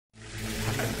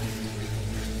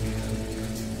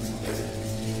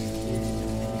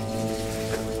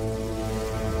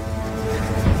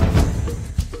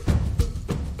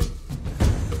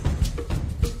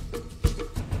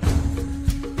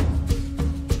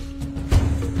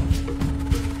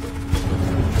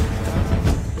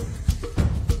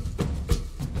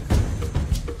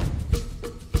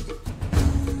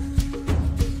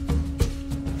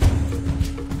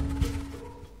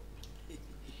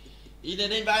Ine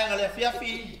nei vai ngale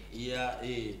fiafi ia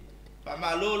pa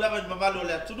malo la ma malo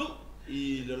la tudu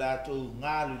I lo la to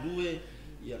ngalu due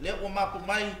ia le o mapu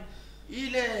mai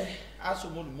ile aso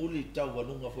muli tau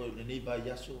wanunga fo nei vai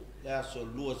yaso la so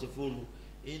lua se fulu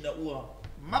ina ua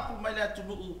mapu mai la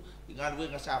tunu ngalu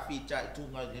nga sa fita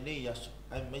tunga nei yaso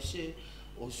ai mese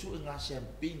o su nga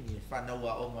champagne fa na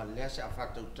wa o nga le sa fa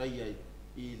tau tai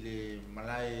ile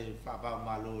malai fa ba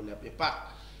malo le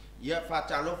pepa ia fa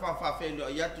talo fa felo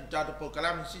ia tu tata po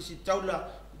kalam sisi taula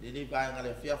ni ba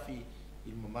ngale fiafi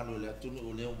il mamalo le tunu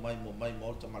o le mai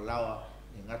mo ta malawa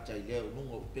ngata ile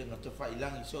nungo penga te fa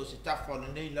ilangi so se tafa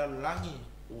nei la langi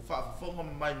o fa fonga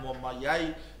mai mo mai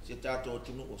ai se tato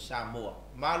tunu o Samoa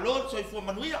malo so fo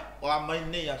manuia o mai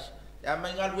neas ya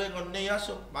mai ngalwe ngon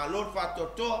neaso malo fa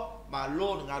toto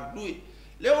malo ngalui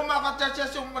leo mafatacha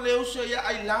so maleo so ya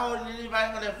AILAO ni ba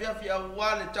ngale fiafi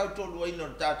awale tau to lo ino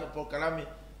tato po kalami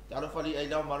talo fali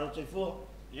AILAO malo so fo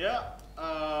ya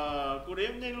good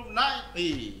evening lumnai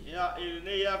ya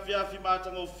ini ya fiafi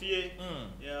matango fie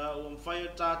ya fire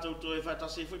tato to e fata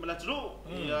se fu mala tru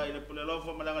ya ile pole lo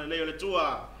fo mala leo le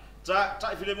tua ta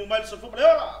file mo mal so fo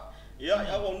mala ya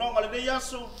o no ngale ne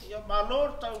yaso ya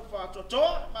malo tau fa toto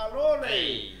malo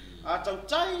le atau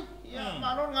tai ya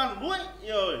malo ngan lui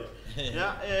yo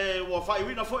ya wo fa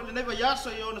wina fo le neva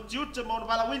yaso yo no tiute mo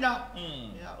bala wina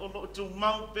ya o no tu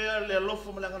mau pe le lo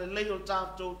fo mala ngale leo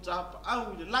tato tap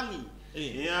au le langi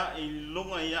ya I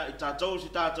lunga ya I tato si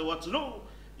tato watunu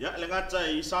ya le ngata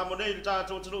I samone I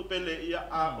tato watunu pele ya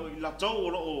o I lato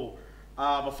o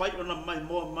ma fai ona mai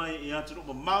mo mai ya tunu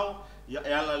ma mau ya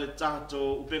ala le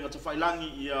tato upenga to fai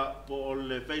langi ya po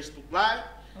le Facebook live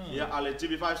ya ale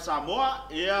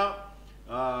TV5Samoa ya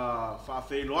fa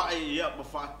felo ai ya ma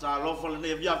fa ta lo fo le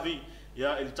ne viavi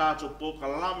ya il tato po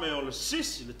kalame o le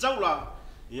SISI le TAULA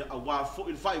ya awa fo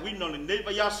il fai wino le ne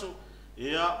va yaso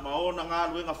ya maona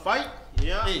ngalu nga fai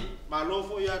ya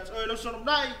malofo ya lo sono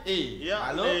dai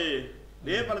ya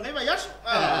le pa ngai yas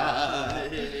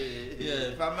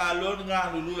ya fa malo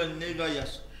ngalu lu ne ga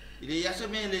yas ile yas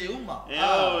me le uma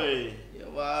ya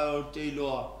wa o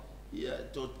telo ya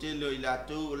to telo ila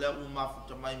to la uma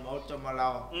futa mai mota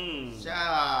malao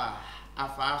sa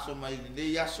afaso mai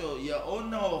le yaso ya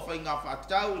ono fa nga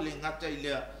fatau le ngata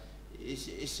ile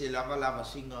ese lava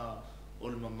singa o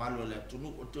le mamalo le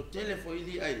tunu o to telefo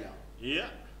ili AILAO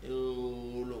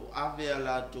lo ave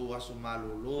ala to aso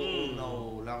malo lo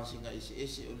no la singa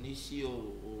ese onisi o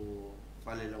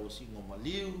fale la singa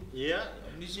maliu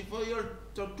nisi fo yo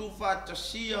to tu fa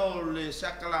tasia o le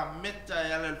sakala meta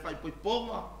ya le fai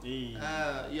ponga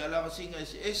ya la singa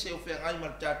ese o fe ai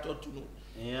marta to tunu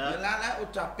ya la o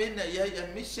tapena ya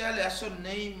misale aso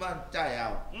nei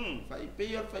mantaya fai pe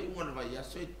yo fai un vai ya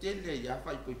so tele ya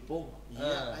fai ponga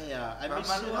ai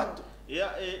misalu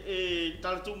ya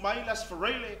tal tu mai las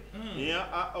forele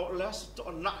ya o las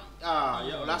to na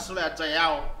ya las le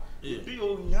atayao bi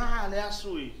o nga le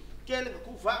asui kele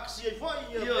ku vaksi e foi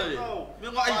yo me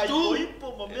ngai tu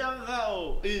ipo mo me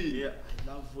ngao ya I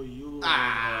love for you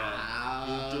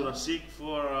to a seek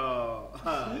for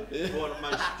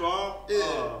my strong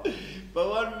but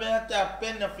one me ta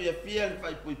pena fia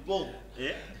fai po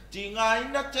tinga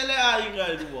ina tele ai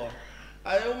ngai duo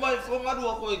ai o mai fo ma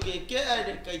duo ko ke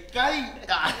ai kai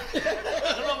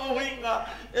no mo winga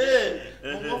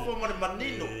mo fo ma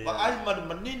manino pa ai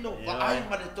manino pa ai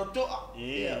ma toto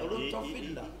o lo to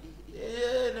finda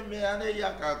ne me ane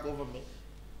ya ka ko me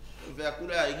ve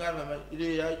akula ai ngai ma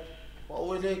ile ai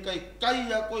o ele kai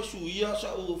ya ko suia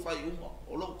sa o fai uma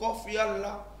o lo kofi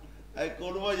alla ai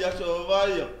ko lo ya so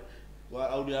vai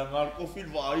wa au dia ngar kofi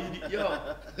vai di ya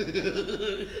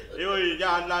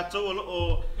ya la to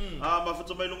o ma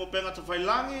foto mai lungo penga to fai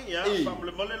langi ya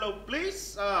family mole lo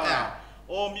please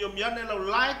o mi ane lo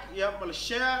like ya ma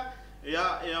share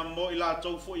ya mo ila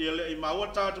to fo ye le ma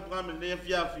wata to program ne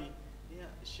fiafi ya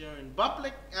share in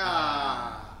public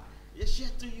you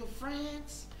share to your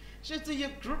friends, share to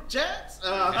your group chats.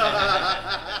 Fa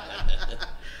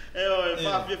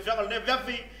ne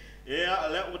viafi ya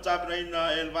le utap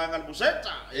na el vangal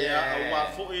buseta ya wa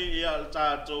fo ya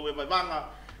tato we vanga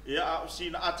ya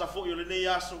sina ata fo yo le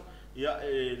yaso ya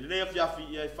le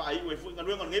viafi ya fa we fo ngal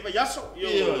ngai ba yaso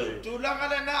yo tu la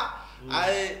ngana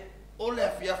ai ole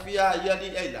fiafia ya di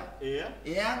AILAO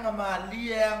ya ngama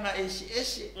lia nga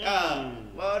esi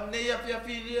wa ne ya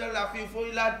fiafia la fi fo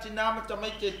ila tinama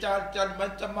tamai ke tal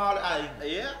mal ai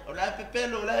ola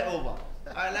pepelo la over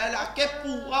la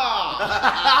kepu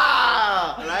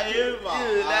la eva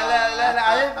la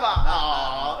eva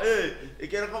e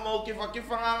que como que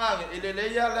fanga ele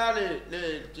le ya la le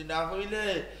tinafo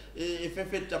ile e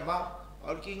fefeta ma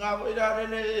Al ki ngā wai rā re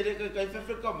kai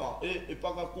whewheka ma. E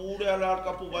paka kūre ala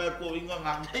ka pu vai ko inga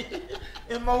ngang.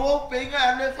 E mawo penga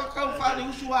ale whakau whare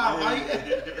usu a wai.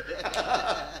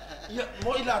 Ia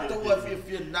moi la tau a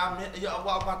whia nā me ia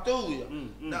awa matou ia.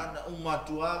 Na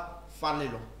umatua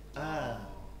whalelo.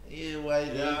 E wai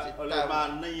le ole ba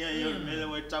nei ia me le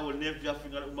wai tau ne via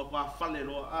finga uma kwa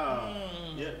whalelo.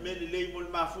 Ia me le mo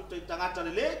ma futa i tangata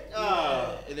le.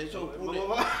 E le so pule.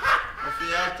 O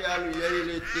fia te alu ia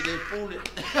le telefone.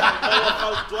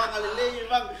 Kau tuanga le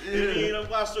bang. Ni no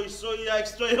kwa soi ia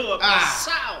extra ho.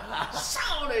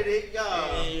 Sao le ya.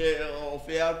 O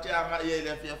fia te anga ia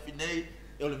le fia finei.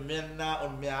 O le mena o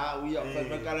mea uia o fai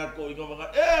makala ko ingo manga.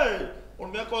 O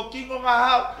mea ko kingo ngā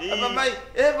hau. Ama mai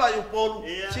e vai o polu.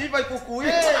 Si vai kukui.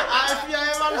 A fia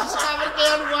e vai sa me te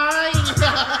alu ai.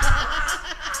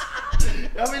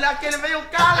 Ya me la kele meio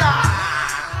kala.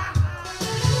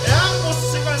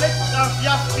 A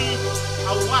fiafi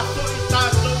a wato i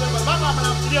tato me mama na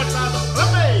trio tato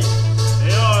rame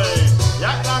e oi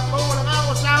ya ka ko na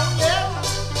o sa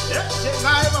se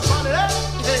ngai ma fale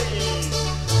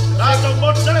tato mo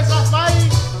tele sa fai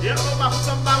ya ko ma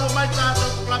sa ma o mai tato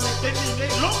la me te ni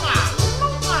lunga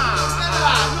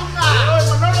oi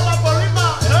ma no ma polima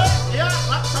ya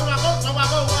sa ma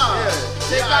ko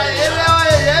se kai ele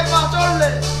oi e pa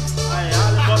tolle ai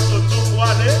ale posto tu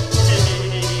wale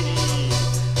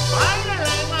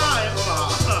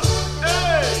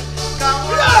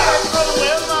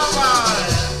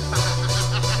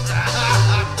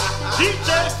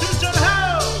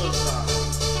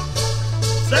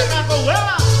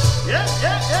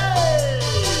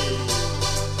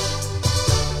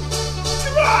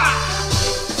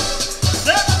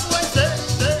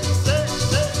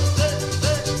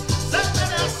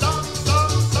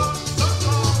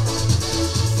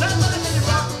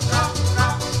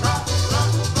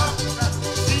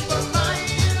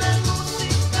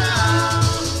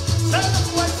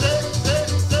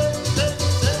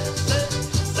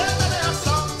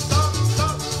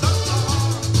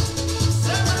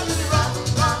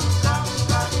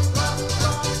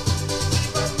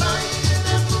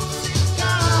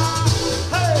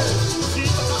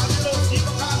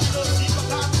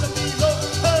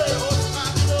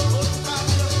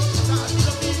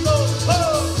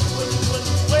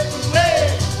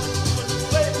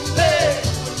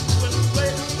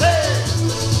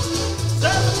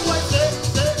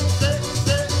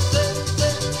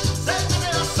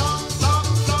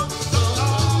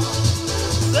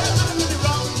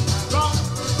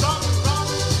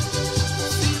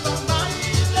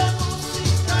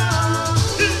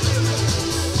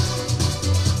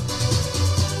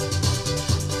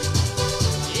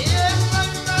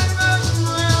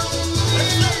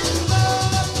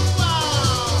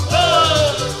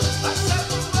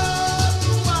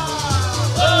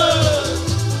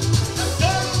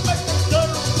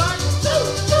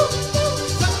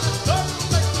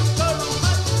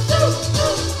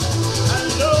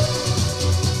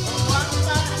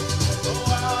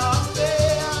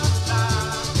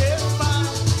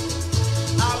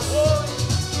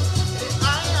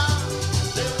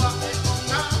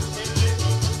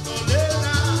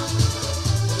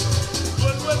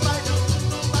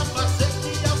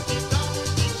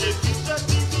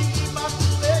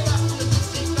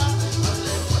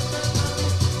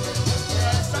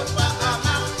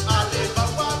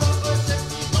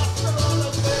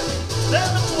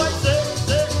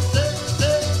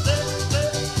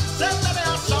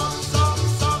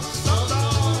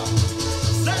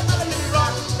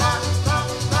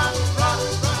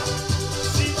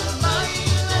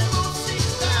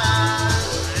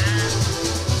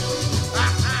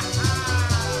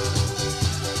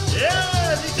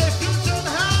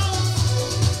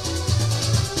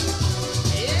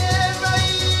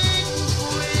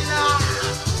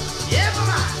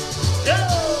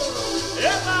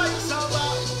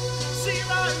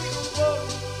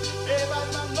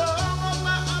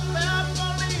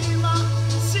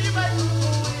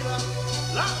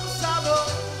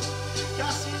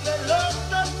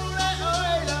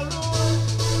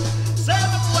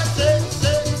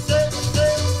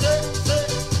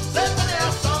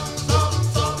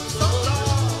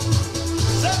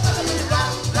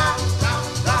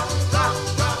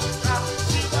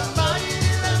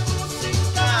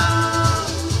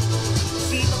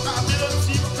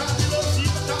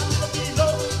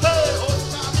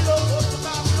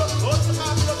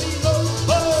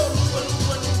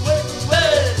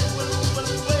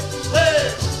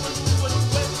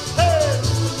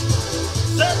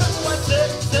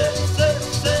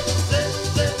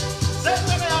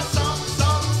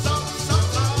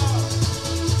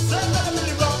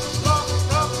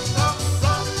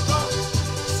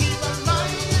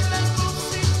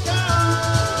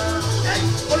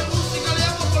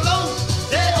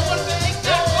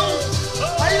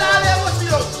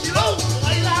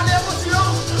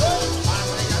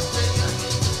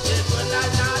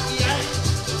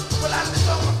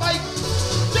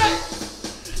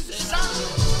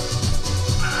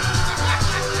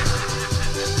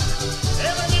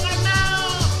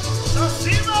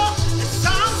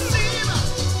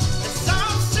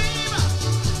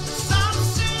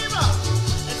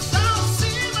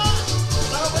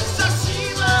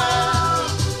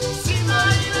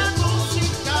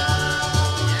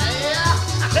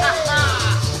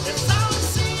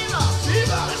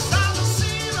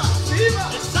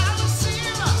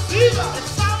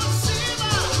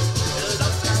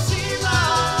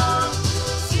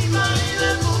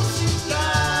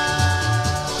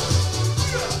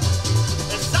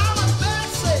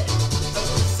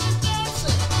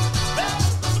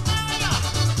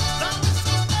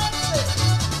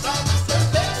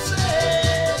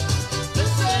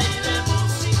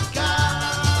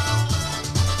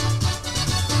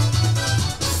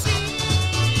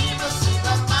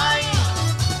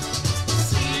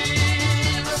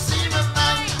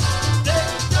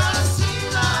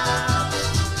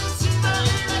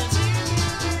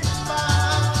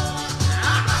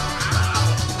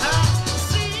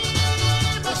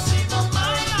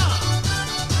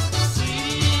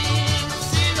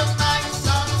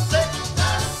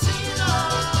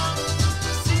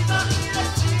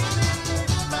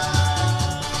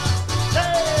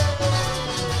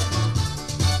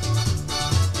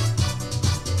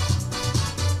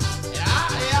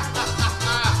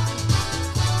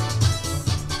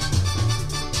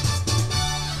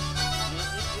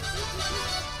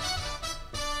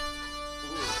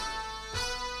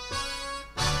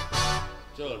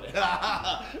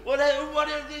Wala umar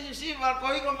yung si Marco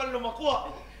ko man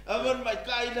lumakwa. Aman may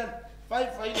kailan.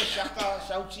 Five na saka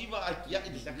sa usiba at yak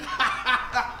di saka.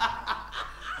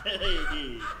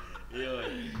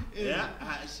 Ya,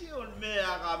 siyon me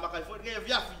ka makaifon kay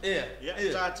Viafi. Ya,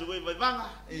 sa tuwi vai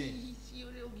vanga.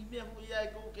 Siyon yung gimia mo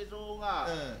yai ko kesonga.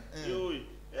 Yoy.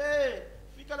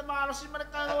 Fica na malo si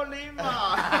Marco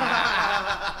Lima.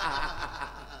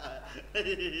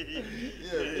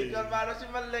 Fica malo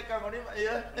si Maleka mo ni.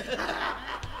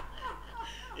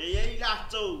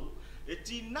 Ilato.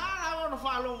 Tina na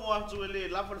follow mo to le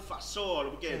level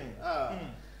fasol weekend.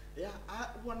 Ya,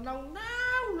 wanau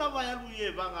la vai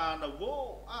luie vanga na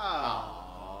go.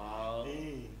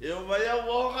 Eu vai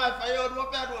wo ga fa yo no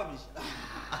pe do mis.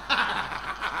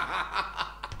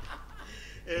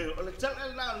 Ole tell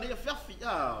na ni fiafi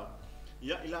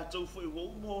ya ilato foi wo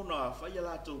mo na fa ya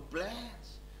lato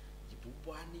plans.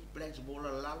 Pupani plans bola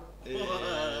lalu.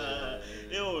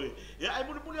 Ya ai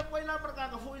muli apa ila perka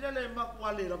ka foi le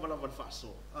makwale la bala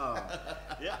faso.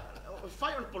 Ya,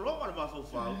 fai ol polonga ma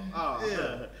fau.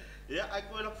 Ya, ai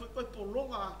ko la foi ko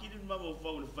polonga ki din ma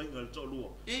fau le fai ngal to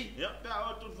luo. Ya,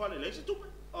 pa tu fale le se tu.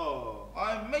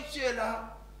 Ai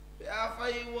mechela. Ya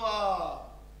fai wa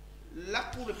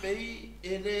laku le pei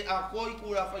ele a koi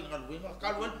ku la fai ngal winga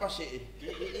ka luel pase.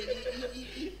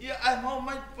 Ya ai mau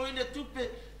mai foi le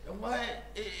tupe. Mai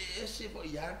esse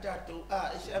foi tu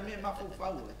esse a mesma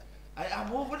fofau ai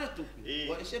amo vale tu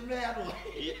esse me aro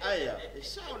ai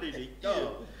esse oli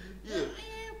to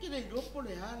que nem grupo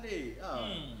le ale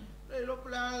le lo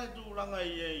plale tu lang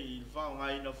ai fa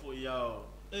ngai na foi ya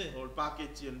o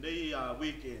package ndei a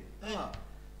weekend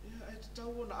ai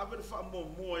tau na ave fa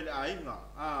mo ile ainga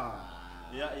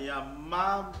ya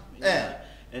mam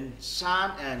and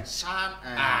son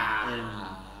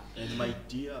and my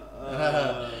dear.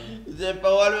 De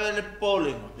Paolo le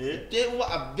polling. Te wa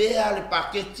abea le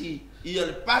paquete. Ia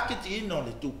le paquete non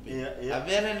le tupe.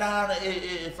 Avere na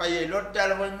fai lo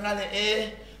tala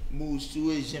ngale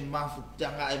musu e se mafu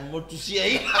tanga e motu sia.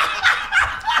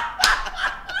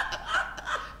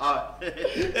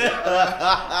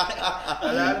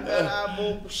 Ala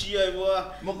mo kusia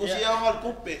ngal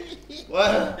kupe. Wa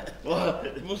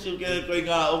musu ke ko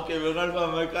nga okay ngal fa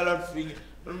mai kala fing.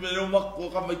 Pero makko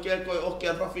ka mai ke ko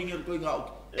okay fa finger ko nga.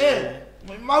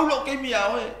 Mai maulo ke mia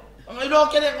oi. Ngai lo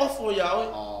ke le ofo ya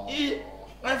oi.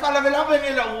 Ngai fa la vela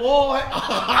ben la wo.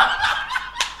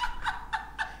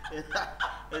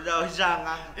 Eda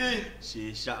janga. Si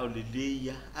sa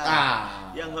olilia.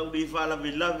 Yang hau di fa la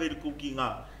vela ver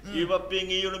kukinga. Iba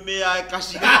pingi yo me ai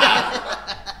kasi.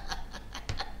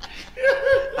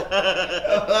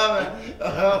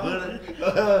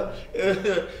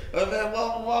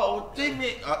 O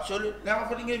timi actually na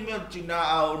fa ninguém me tina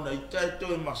au na ita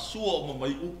to masuo mo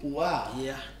mai upua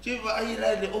ya tiva ai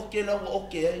la le okay la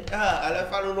okay ala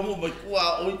fa lo mo mai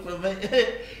kua oi fa me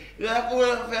ya ko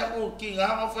fa ko kinga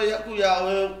mo fa ya ku ya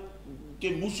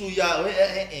ke musu ya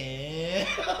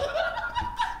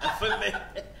fa me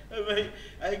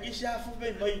ai ki sha fu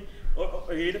me mai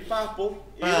ele papo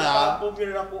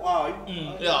vira ko ai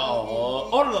ya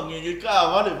orang ni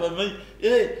ka va de fa me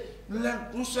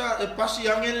lan pusa pasi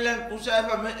yang lan pusa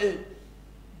fa me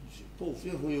po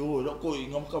fe ho yo lo ko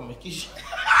ngam ka me ki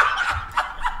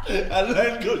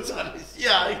alan ko sa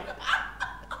sia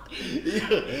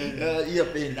ia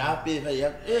pe na pe fa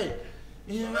ya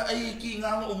ai ki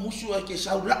ngam o musu ai ke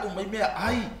saula o mai me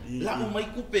ai la o mai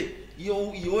kupe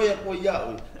yo ya ko ya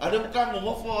ada bukan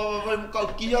mo fo vai mo ka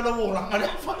ki ya lo lang ada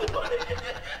fa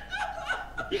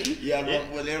ya lo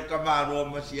boleh kamano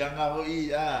masianga ho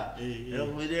lo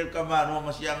boleh kamano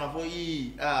masianga ho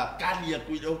kan ya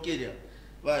ku oke dia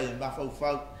vai ma fa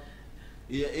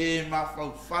ia ma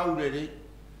fa de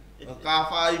ka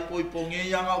fa ipoi ponge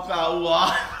yang au ka ua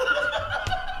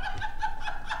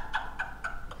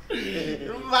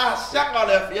masak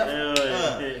oleh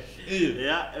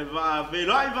ya va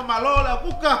velo ai va malo la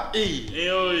buka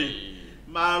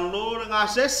malo nga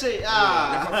sese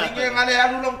le finge ngale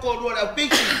alu long ko lu la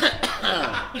piki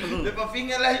le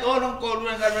finge la o long ko lu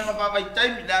ngale nga pa vai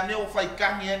time da me o fai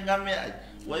kang yang ngame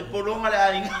wai polong ngale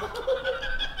ai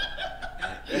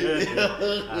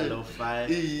alo fai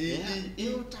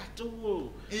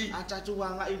tatu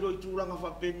wanga i loi tulang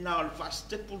fa penal fa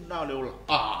step na le ola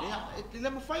le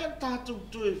mo fai tatu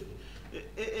tu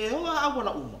hoa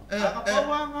awala uma ka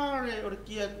pawanga re o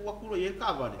kia ku ku ye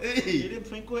ka vale ile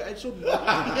fenko ai so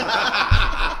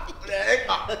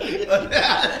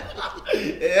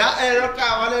ero ka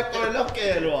vale ko lo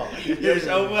ke lo ye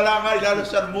sa umala mai ya lo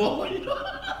sarmo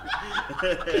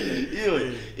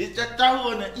ita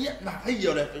tahu na ia na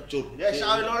hiyo le chu ya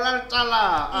sa lo la tala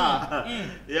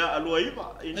ya aluai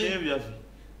pa ine via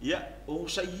ia o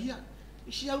saia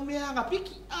isi au mea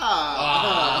ngapiki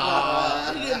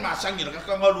Ini masangi nak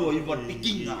kangalu iwan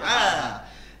piking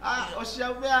o si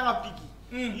au mea ngapiki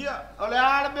ia ole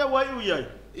ala mea wai uyai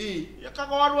ia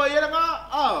kangalu ia nga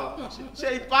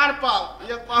se iparpa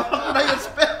ia pa na ia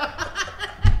spe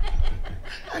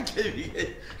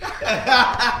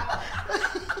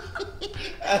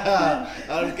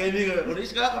Kevin, orang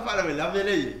sekarang apa nak bela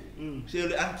bela je? Saya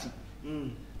oleh anti.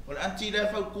 Oleh anti dah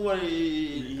faham kuat,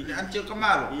 anti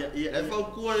kemal. Dah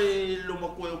faham kuat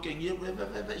lumah kuat okey ni.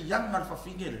 Yang alfa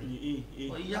finger.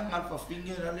 Yang alfa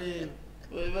finger ale.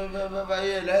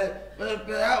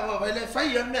 Vai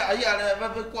fai me ayah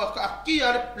vai kuat kaki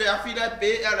ale afila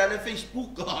pe ale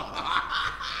Facebook.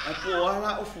 Aku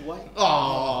ala ofuai.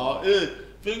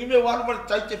 Finger me walau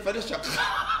bercai cepet sak.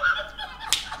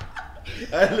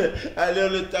 Ale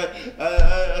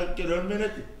kira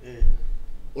minute.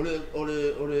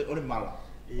 Ole mala.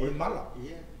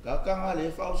 Kakang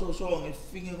ale fau so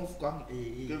finger of kang.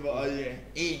 Ke ba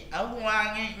ai. Aku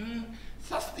wangi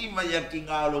sasti maya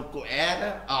kingalo ko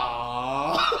era.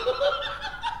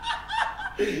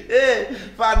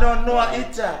 Pa no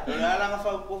ita. Ala nga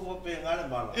fau ko pe ngale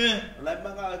mala. Lai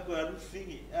manga ko alu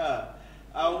fingi.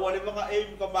 Awale mga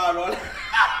aim ka malo.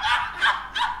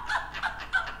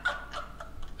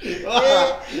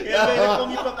 May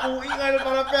kung ipakuing ano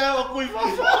para pera ako'y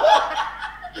fafo.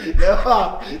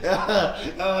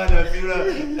 Ano, pila,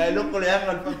 lalo ko lang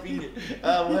ang papili.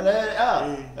 Wala,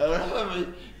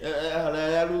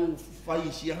 lu fai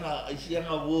siang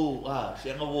abo,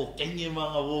 kenya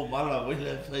mga abo, mala,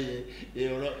 wala fai,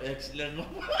 excellent.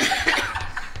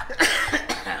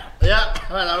 Ya,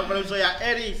 lalu kalau saya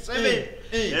Eri,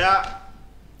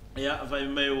 ya, vai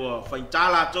meu, vai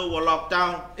tala tu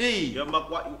lockdown. Ya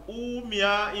makwa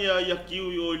umia ya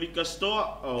kiu yo likasto.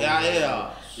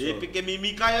 Ya. Pike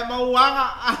mimika ya mau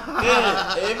anga.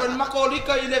 Man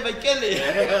makolika ile vai kele.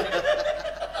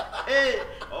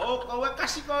 Kau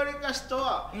kasih kau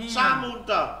likasto.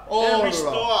 Samunta.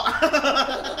 Risto.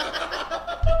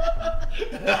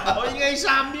 Ingai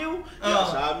Samiu. Ya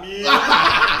Sami.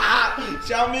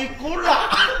 Sami kula.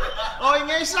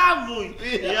 Ingai Samu.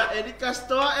 Ya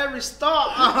Erikasto Eristo.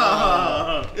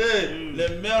 Le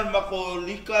mer mako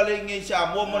lika le ngai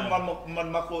Samoa man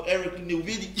mako Eric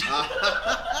Newvidi.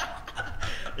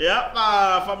 Ya,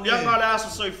 família ngala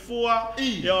soifua,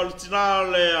 ya original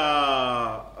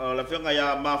le fenga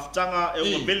ya maftanga e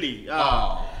ngabeli.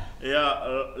 Ya,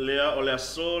 le ole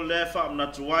so le fa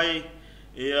mnatuai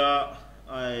ya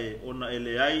ai ona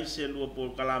ele ai se lua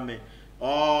por kalame.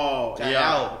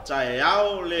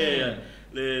 Chaiao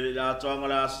le la tonga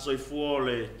la soifua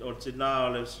le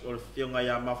original le fenga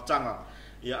ya maftanga.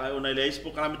 Ya ona le is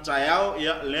por kalame chaiao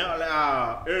ya le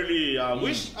early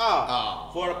wish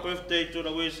for a birthday to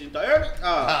the wish in the early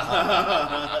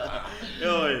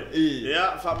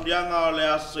ya família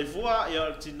ngala soifua ya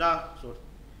original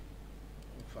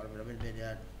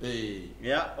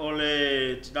ya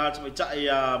ole tina tsa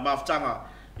ya maftanga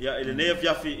ya ele ne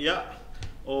fiafi ya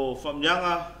o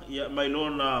famnyanga ya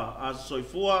mailona a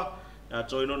soifua ya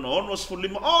toino no onos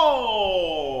fulima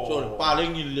so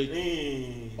paling ile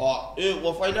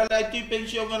wa faida la ti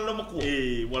pension ngan lo maku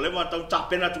wale ma tau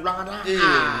tapena tulangan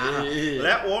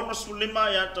le onos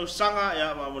fulima ya tau sanga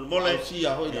ya mole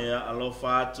ya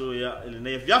alofa tu ya ele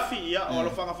ne fiafi ya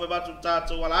alofa foi batu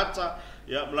tatu walata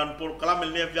ya melampur kalam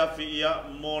ele fiafi ya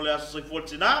mole soifua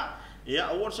tina ya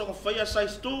awon so faya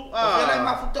size tu ele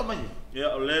mafuta mai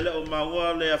ya lele o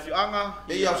maua le afianga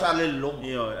ya sa le long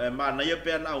mana ya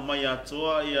pen au mai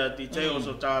atua ya tite o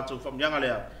so ta tu fam yang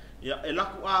ale ya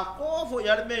elaku ako fo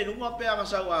ya me nu ngape anga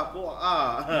sa ako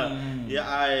ya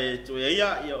ai tu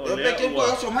ya o le ke ko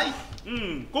so mai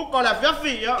ku ko la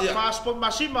fiafi ya fast po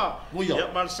masima ya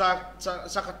man sa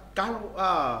kalu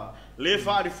le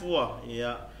fa rifua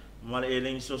ya mal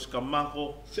eleng sos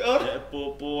kamako ya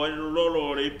po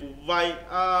lolo re pu vai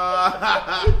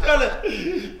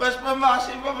pas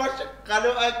mamasi kalau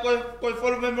ko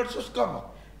for member sos kama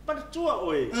pada tua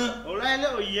oi oleh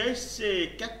o yes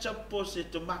ketchup po se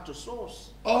tomato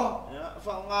sauce ya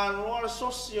fa ngano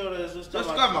sos yo sos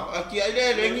kama aki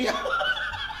ile lengi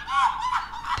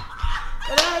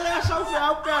Ela só foi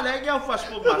ao pé, eu faço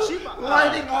por baixo.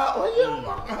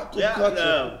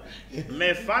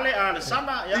 Me fale a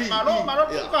sana, ya malo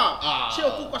kuka. Se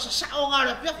o kuka sa sao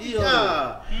ngara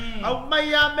pia. Au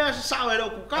mai a me sa sao era o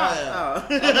kuka.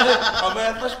 A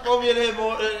me faz po viene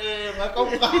mo ngakau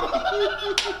ka.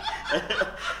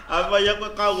 A mai a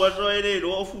ka wa so ere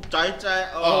ro fu tai.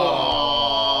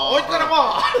 Oi cara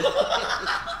mo.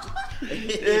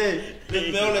 Le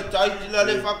meo le tai la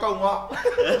le fa ka nga.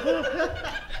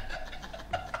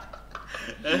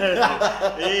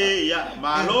 Ya,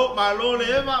 malo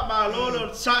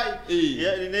le sai.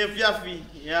 Ya, ini fiafi.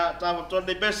 Ya, ta ton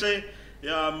de bese.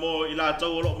 Ya, mo ila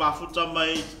tau lo mafuta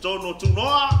mai tono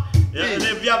tunoa. Ya,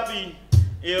 ini fiafi.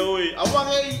 Ya, oi,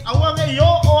 awange yo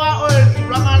oa oi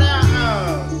tulanga le.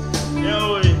 Ya,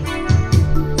 oi.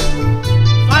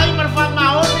 Fai marfa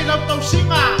mau ni lo tau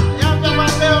singa. Ya, ma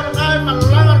veo ngai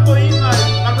malanga ko inga.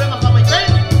 Kalwe ma mai kai.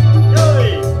 Ya,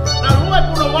 oi. Na rua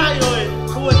puno wai oi.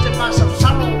 Rua te masa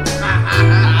salo.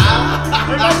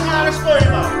 Não quero as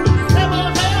coisas. É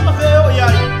feio, e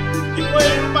aí? E foi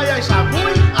para aí,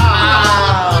 sabui?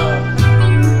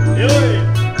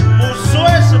 Musuh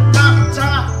sebenarnya,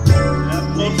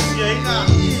 manusia ini.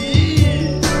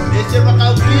 Esse é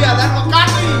bakal dia dan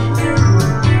makani.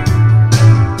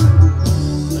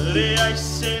 Lihat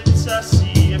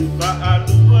sensasi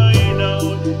fa'alua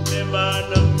inau di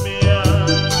mana mea.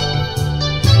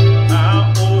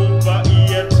 Apa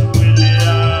ia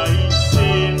tulia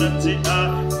isi nanti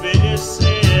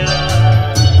TVSHOW.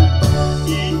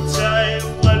 Itai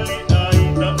wali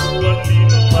aina wali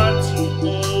no atu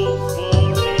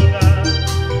ofolinga.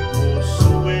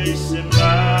 Musuh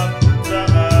semua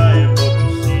tak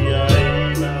emosia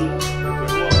ina.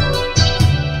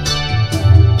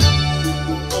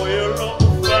 Oyolo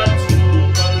ufatu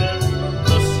mana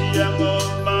musia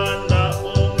ngomana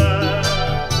onga.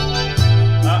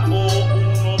 Ako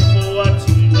uno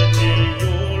fuatu nye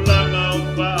yolanga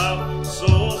upa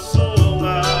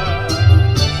sosonga.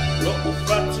 Lo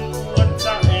ufatu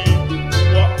watae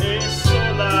wa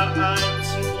esola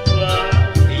aitua.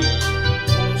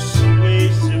 Musuwe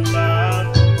sema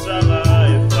kutala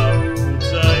efa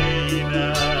kutaina.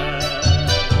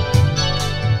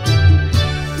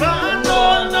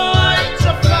 Fanono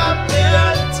aita fape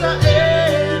aita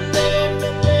elemelea.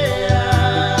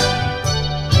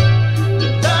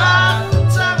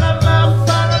 Tanga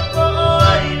mafana ko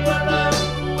ai wala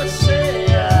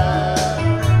kuwesea.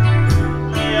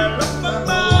 Lia lupa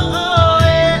ma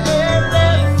oe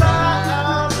elefa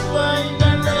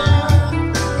awainalea.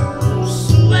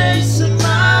 Musuwe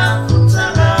sema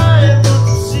kutanga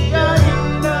emosia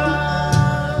ina.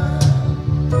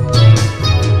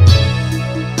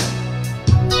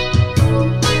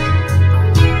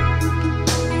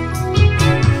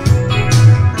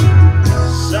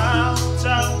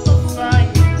 Sautang mafai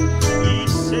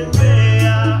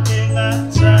isebea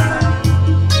ingatai.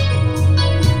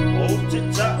 O te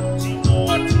tino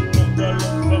atu no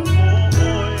galupa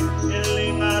moe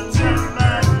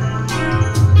elingatanai.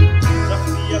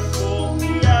 Safia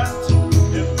foki atu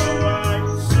e mawai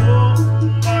so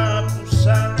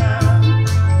mapusanga.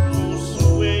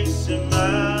 Musuwe sema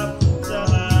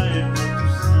putanga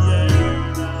emosia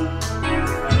ina.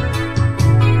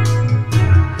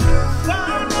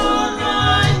 Fanono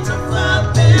aita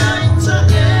fape aita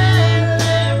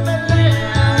elemelea.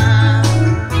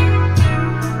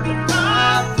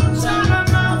 Mafutanga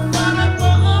mafana ko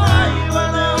ai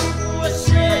wala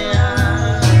kuwesea.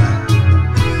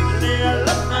 Lia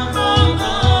lapa mo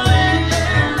oe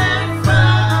elefa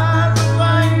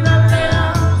awainalea.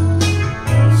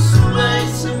 Musuwe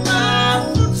sema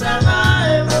putanga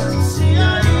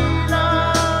emosia ina.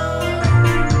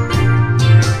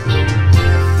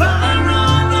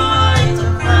 Fanono aita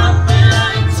fape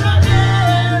aita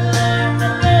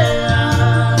elemelea.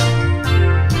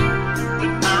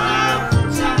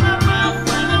 Mafutanga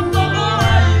mafana ko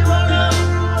ai wala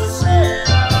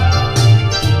kuwesea.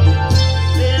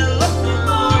 Lia lapa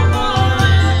mo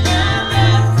oe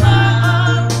elefa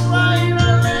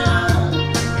awainalea.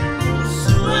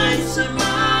 Musuwe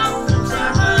sema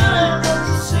putanga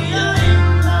emosia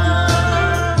ina.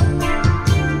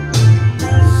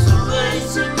 Musuwe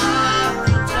sema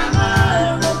putanga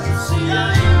emosia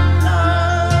ina.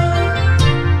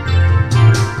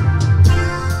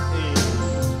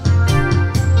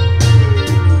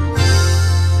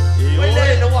 Wala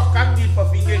ilo wakang di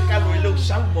pafinge kalo ilo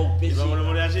SAMOA pesi.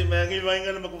 Mula-mula sih mengi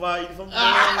maingan makuha ini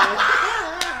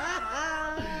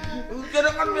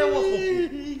Kira kan me wakuku.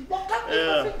 Wakang di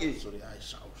pafinge. Sorry, ai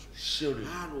sao. Sorry.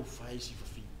 Halo fai si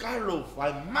fafi. Kalo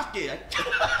fai make ya.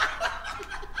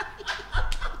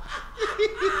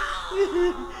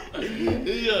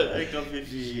 Iya. Ai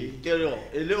kafi. Kero,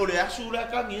 ele ole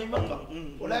asura kan ni maka.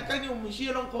 Ole kan ni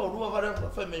umisi long ko rua bara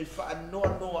fa me fa no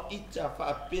ita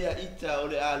fa pea ita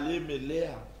ole ale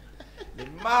melea. Ni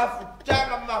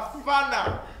mafutanga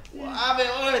mafana. Ave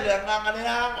ole ngangane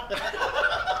hang.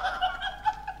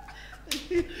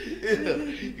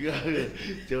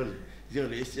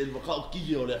 Jole esse maka o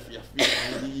ki ole fia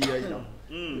iya ina.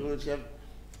 Yo siap.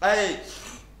 Ai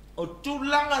o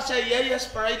tulanga sa ia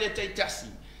sparai le te tasi.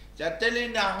 Ja tele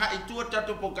na nga itu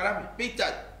tatu program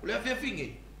pita Ule fia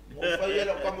fingi. Mo fai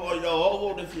ela kama oi la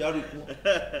o de fia ri ku.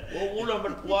 O ula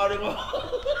man kuare ngo.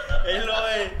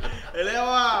 Ele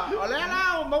wa, ole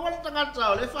la, mo wa tanga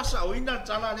tsa, ole fa sa uina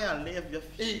tsala ne ale fia.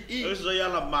 O so ya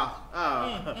la ma.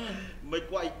 Mai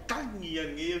kwa itangi ya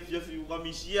nge fia fia ka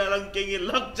misia lang kenge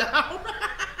lockdown.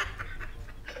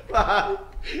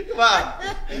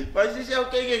 Vai se eu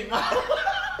kenge nga.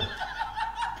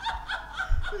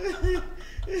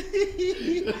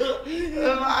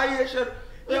 Ai essa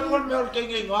eu vou me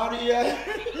kenge ngari ya.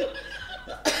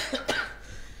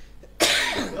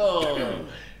 Oh,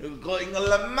 going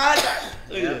la mada.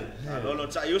 Alo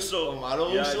tsa yuso. Alo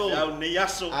yuso. Ya ne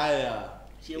yaso. Aya.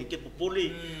 Si o ke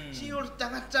populi. Si o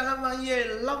tanga tsala mai e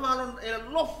lama e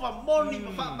lofa moni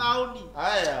fa mauni.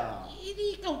 Aya.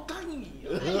 Ini kau tangi.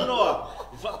 No.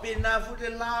 Va pena for the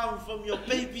love from your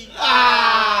baby.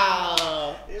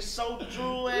 It's so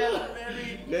true and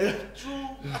very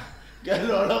true.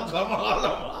 Kalau lo kamu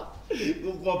kalau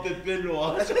gua pepe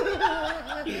lo.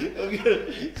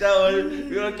 Sao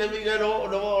yo que me ganó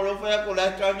no fue a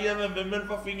colar cambia me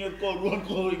pa finger ko ruan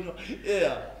ko ingo.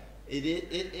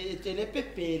 Te le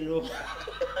pepe lo.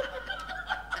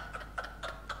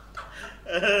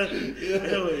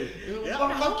 Kau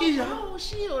kaki ya?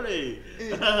 Si ole.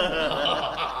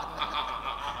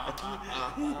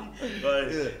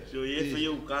 So ye fue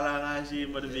o kalanga si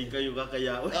madivika yo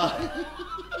kakaya.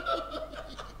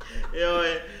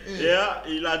 Ya,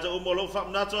 ila jo molo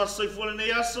fam na to sai fo ne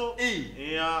yaso.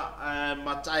 Ya,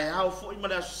 matai hau fo ima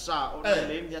da sa o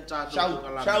le ni ta to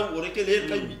kalanga. Sao ore ke le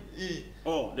kai.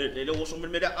 Oh, le wo so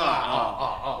me da.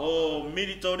 Oh,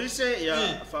 military se ya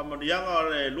fam yang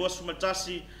ole luas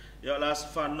matasi ya la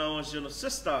fana no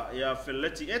sister ya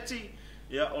Feleti Eti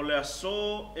ya ole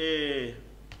aso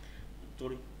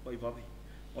tori pai papi.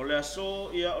 Ole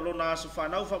aso ya lo na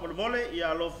fana fa mole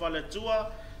ya lo fale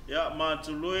tua ya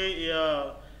matului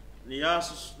ya ya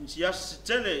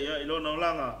tele ya ilo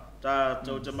nolanga ta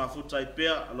to te mafuta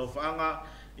ipea lo fanga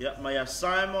ya maya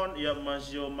Simon ya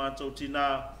masio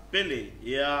matotina pele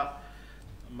ya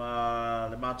ma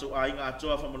le matu ainga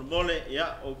atua fa mole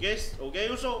ya okay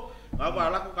uso ngapa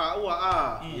la ko ka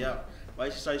ua ya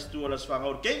vai sai stu las fanga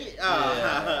okay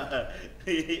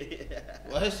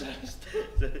Wes.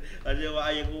 Aje wa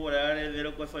ai ku ra ne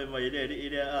vero ko foi mai ide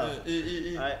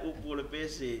ai upu le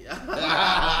pesi.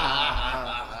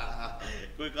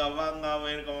 Ko ka vanga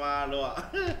men ko malo.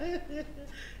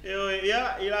 Yo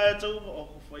ya ila tu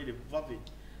ko foi de papi.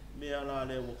 Me ala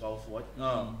le wo ka foi.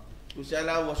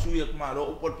 Usala wa suya kuma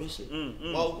lo upu pesi.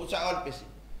 Wa upu sa pesi.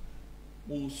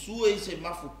 Musuai se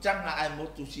mafutanga ai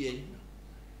motu sie.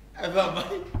 Ava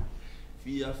mai.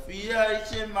 Fia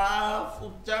ise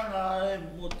mafutanga e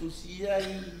motusia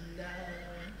ina.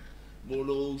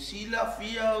 Bolo sila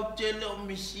fia o tele o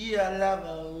misia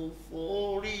lava o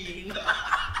fori.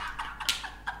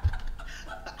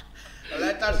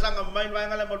 Ala ta sanga mai vai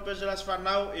ngala mo peselas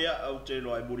fanau ia o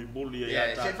tele ai buri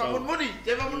ia ta. Se fa buri.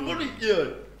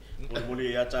 Buri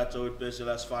ia ta to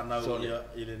peselas fanau ia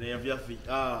ile ne via fi.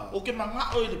 O ke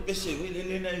manga o ile pese ile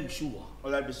le na usua.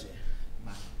 Ola bese.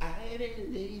 Aire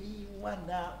lady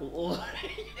wana o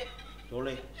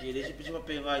Tole, ele se precisa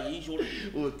pegar aí, jole.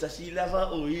 O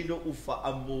tasilava o ilo ufa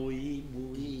amoi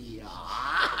moi.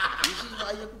 Isi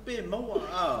vai ku pe mau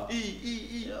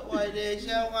Wai de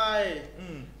sao ngai.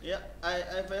 Ya,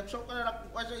 ai phải sok ka na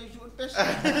kwa sa isu pes.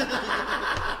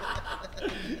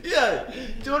 Ya,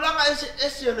 jole ngai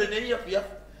ese le ne ya.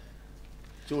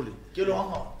 Jole, que lo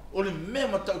hanga. O le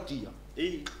mema tautia.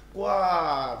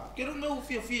 Wah, kira meu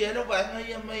fia ela vai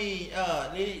ngai mai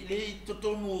le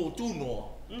totonu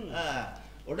tuno.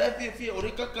 O da fia o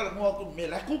rika kala mo ku me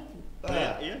la kupu.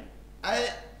 Ai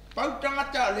pau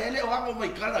tangata le o hanga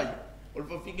mai kala. O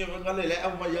fa finge ngale le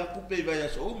au mai ku pe vai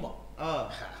so uma.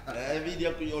 E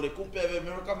video ku o le ku pe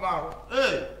me ka ma.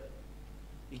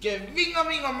 Ike vinga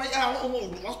mai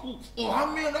o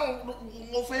hame na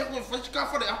o fa ku fa ka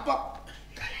fa apa.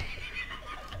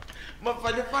 Ma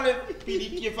fale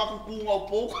pidi que fa com ao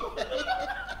pouco.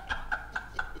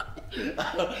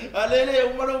 Alele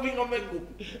o mano vinga me cu.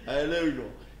 Ale ilo.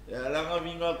 Ela nga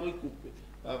vinga ku ku.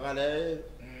 Akale.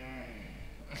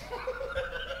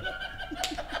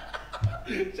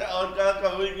 Sa on ka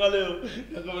vinga le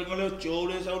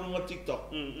chole sa no TikTok.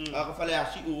 Aka fale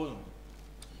asi u.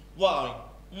 Vai.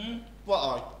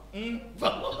 Vai.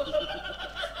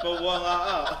 Ko wa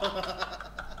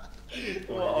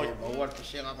Bawa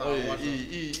pesel apa?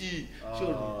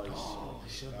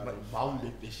 Bau de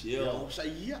pesel.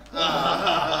 Saya.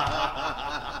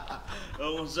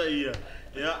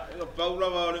 Ya, Paula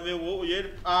va le meu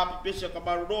yer a pesel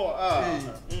kabarudo.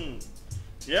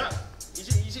 Ya.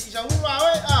 Isi ura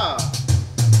we.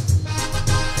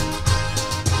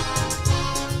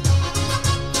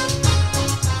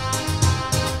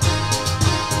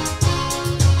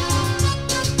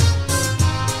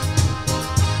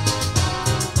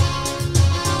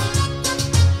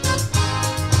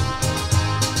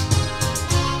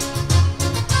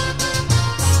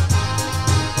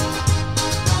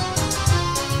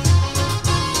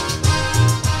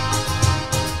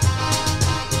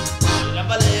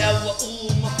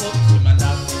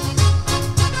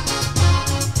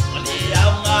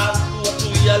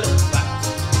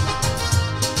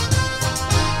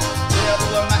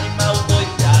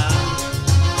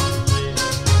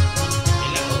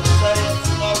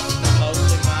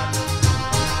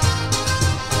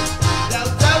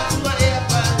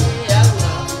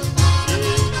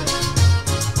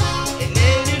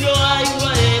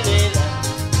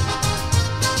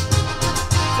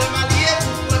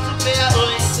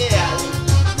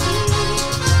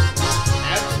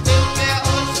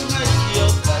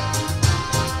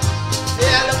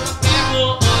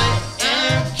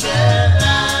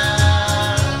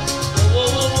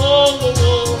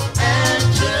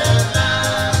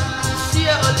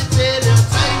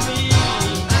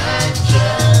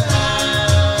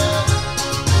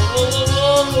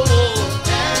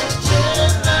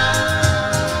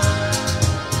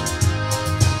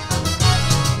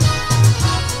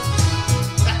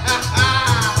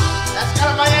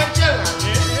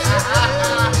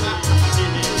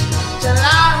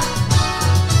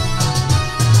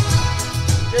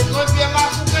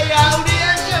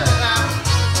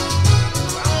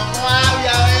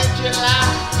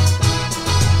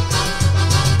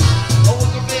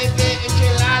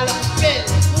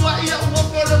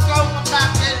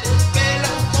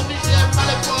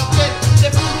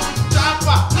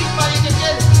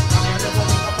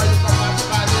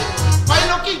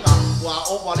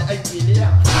 le ai pili ya.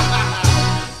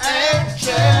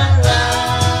 Angela.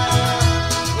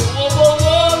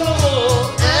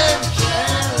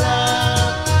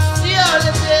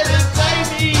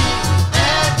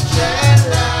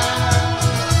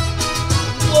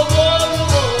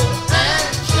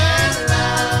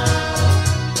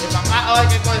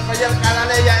 Yang kalah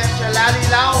le ya Angela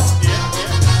AILAO.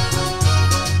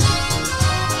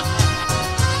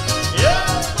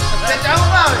 Tahu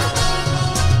tak?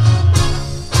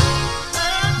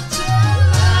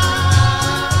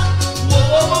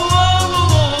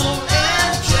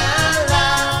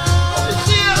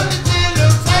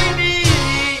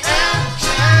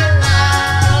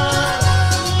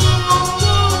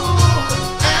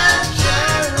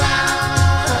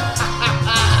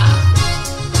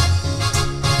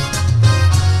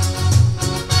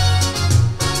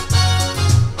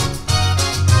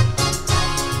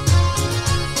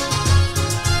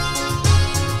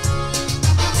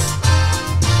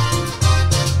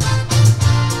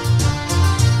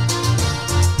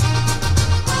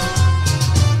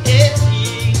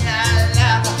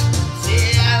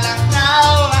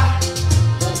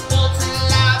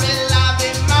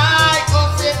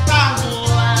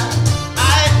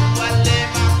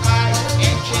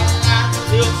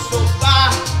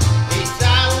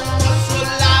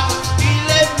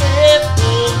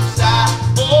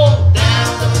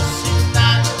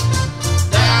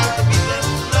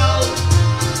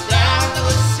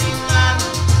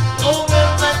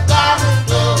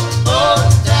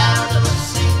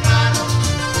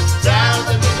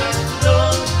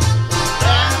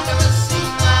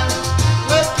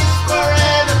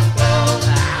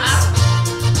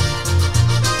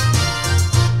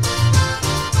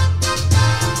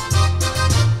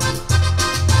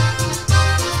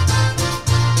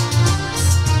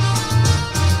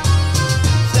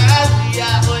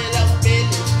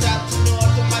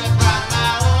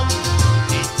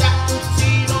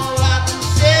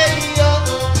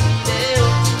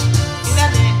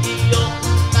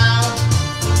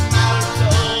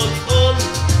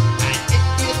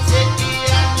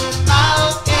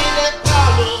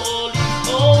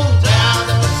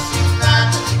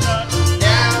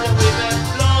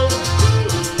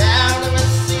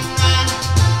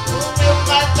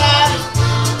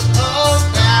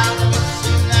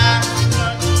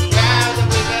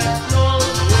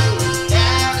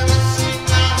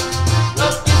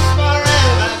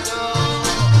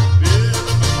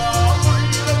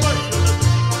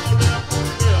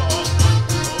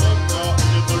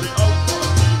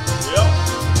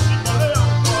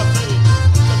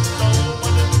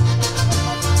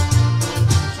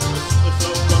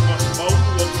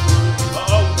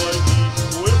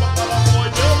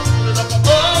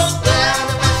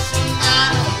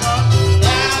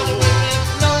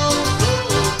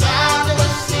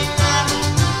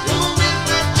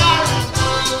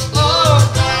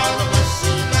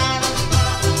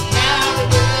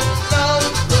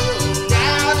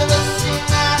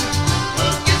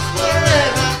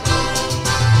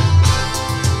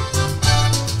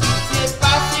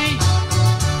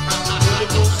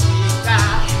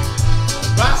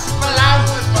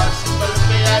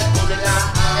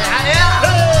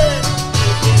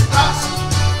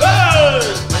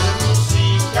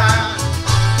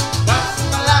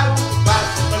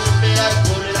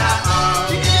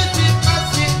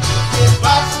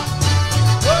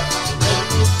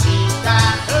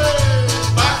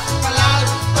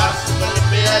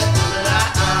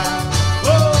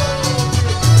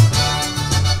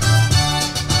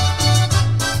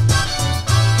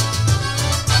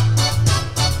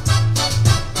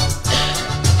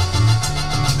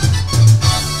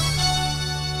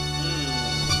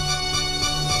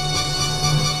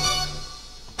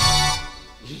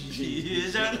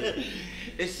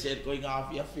 Ese ko inga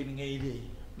afia feeling ele.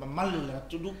 Mamal la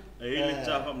tuduk. Ele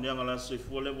cha fam dia ngala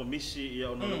soifole wa misi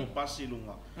ya ono pasi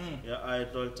lunga. Ya ai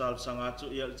tol tal sangatu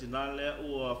ya tinale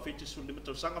o fiti sundi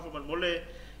betul sanga fam mole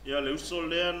ya le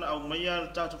usolen au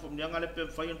maya ta fam dia ngale pe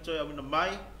fayon to ya mina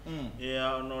mai.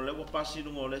 Ya ono le wa pasi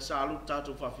lunga le salu ta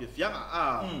to fa fiang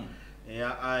a.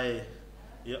 Ya ai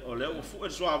ya ole o fu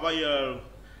so ava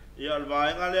ya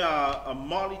vai ngale a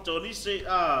mali toni se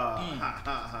a.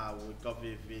 Ha o ka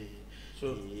ve.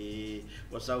 So,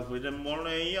 what's up with them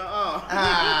morning ya?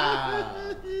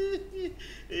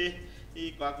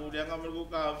 Aku dia ngambil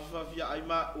buka via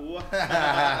aima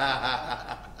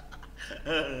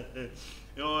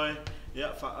Yo,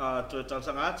 ya total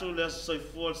sangat tu lihat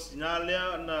soifol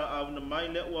sinalnya na au na mai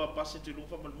le wa pasi tu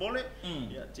lupa boleh.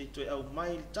 Ya tu au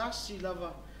mai tasi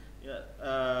lava. Ya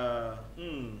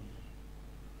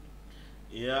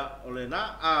Yeah,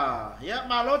 Olena. Yeah,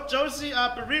 Malo, Josie,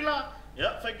 Perilla.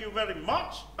 Yeah, thank you very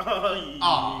much.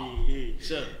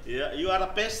 Sure. Yeah, you are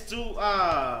the best too.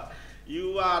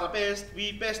 You are the best.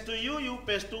 We best to you, you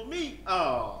best to me.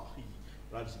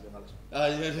 Right,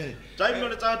 time on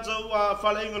the title,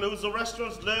 following on the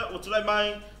restaurants there, or today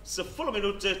mine, so full of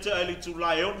minutes to early to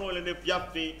lie on oil and if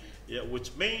yappy, yeah,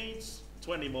 which means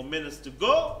 20 more minutes to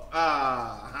go.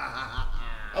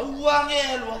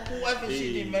 Awangel, waku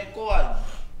FCD mekoan.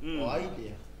 Oh,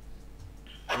 idea.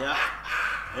 Yeah.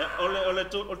 Yeah, ole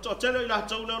to tele la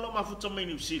to lo ma futa mai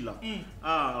New Zealand.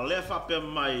 Le fa pe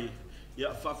mai.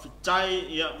 Ya fa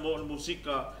fitai ya mo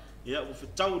musika ya u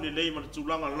fitau le nei ma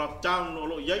tulanga lockdown o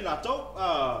lo ia la to.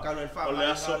 Ole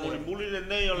aso muli le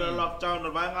nei o le lockdown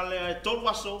o vai ngale ai to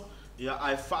waso. Ya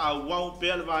ai fa wa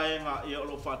pe le vai nga ya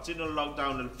lo fa tino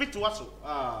lockdown le fitu waso.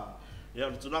 Ya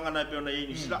tulanga na pe na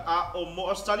New Zealand o mo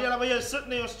Australia la vai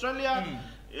Sydney Australia.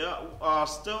 Yeah,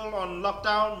 still on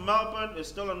lockdown. Melbourne is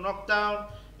still on lockdown.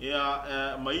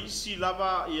 Yeah, maisi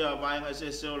lava. Yeah, buying I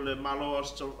say so le malo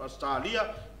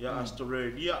Australia. Yeah,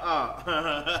 Australia.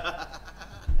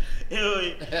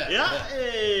 Yeah,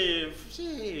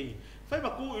 si. Fai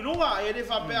maku ilunga e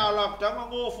fa pe ala tanga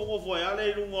ngo fo fo ya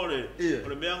le ilunga le.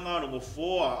 O me anga ngo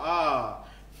fo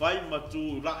fai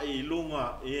matu la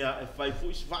ilunga e fai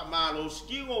fu fa malo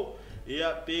skigo.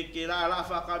 Ia peke la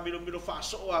fa ka milo fa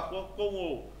so a ko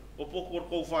o poko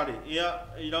ko fare ia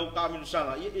I lau ka milo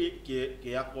sanga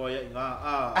ke ako ia nga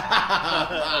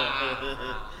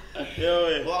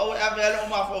wa o avelo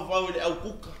ma fo fo le au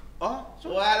kuka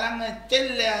so ala nga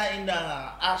tele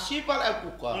ina a sipa au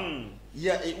kuka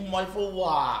ia e mai fo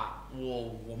wa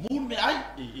mun me ai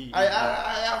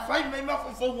fai mai ma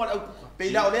fo wa au kuka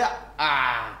pe da o le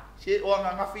se o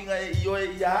nga finga io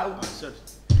ia au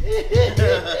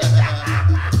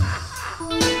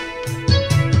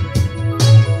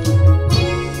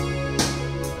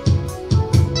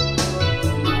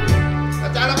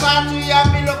Kata batu ya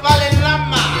milo pale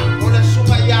lama, oleh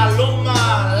sungai ya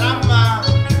lama.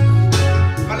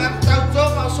 Malam tahu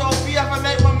cuma Sofia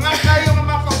pandai mengakai yang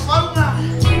memafauna.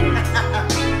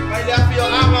 Pada video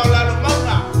awal lalu mau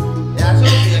nak, ya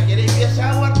Sofia kiri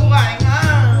biasa awak tua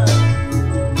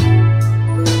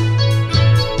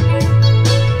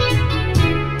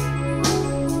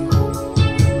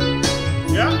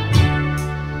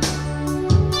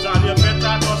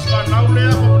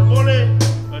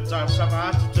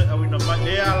sangat awin apa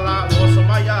dia la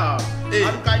osomaya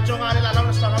an kai chonga la la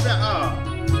stanga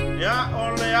ya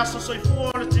ole aso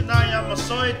soifu ole tinaya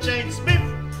masoi Jane Smith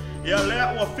ya le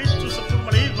o fit to sa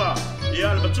maliva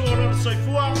ya le batu ole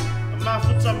soifu ma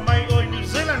futa mai o New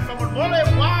Zealand fa mole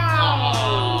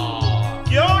wow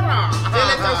kiona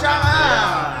ele taushanga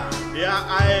ya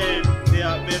ai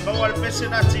ya be bawal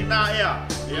pesena tina ya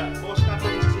Oscar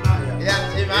tina ya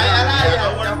ala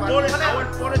ya awan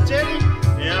pole Jerry.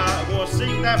 Yeah, go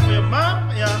sing that for your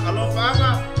mom. Yeah,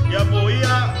 alofanga. Yeah,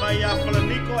 boia, my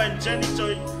Falaniko and Jenny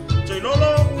Toy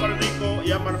Lolo. Falaniko,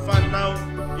 yeah, man fan now.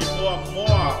 Ipo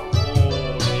more.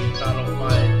 Oh, talo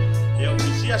mai. Yeah, we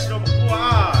see us no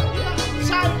more. Yeah,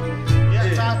 sad.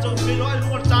 Yeah, tato bilo ay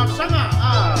luar tap sanga.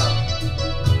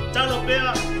 Talo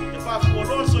pera. If I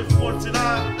follow so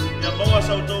fortina. Yeah, bawa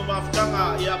sa auto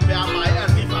mafkanga. Yeah, pe amai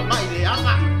an if amai le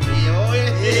anga. Yo,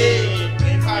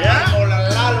 yeah, mola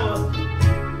lalo.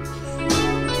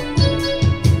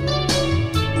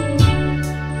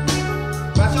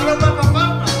 Solo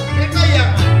papá, ¿qué me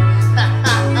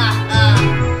llama?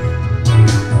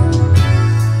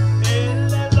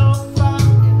 El lofa,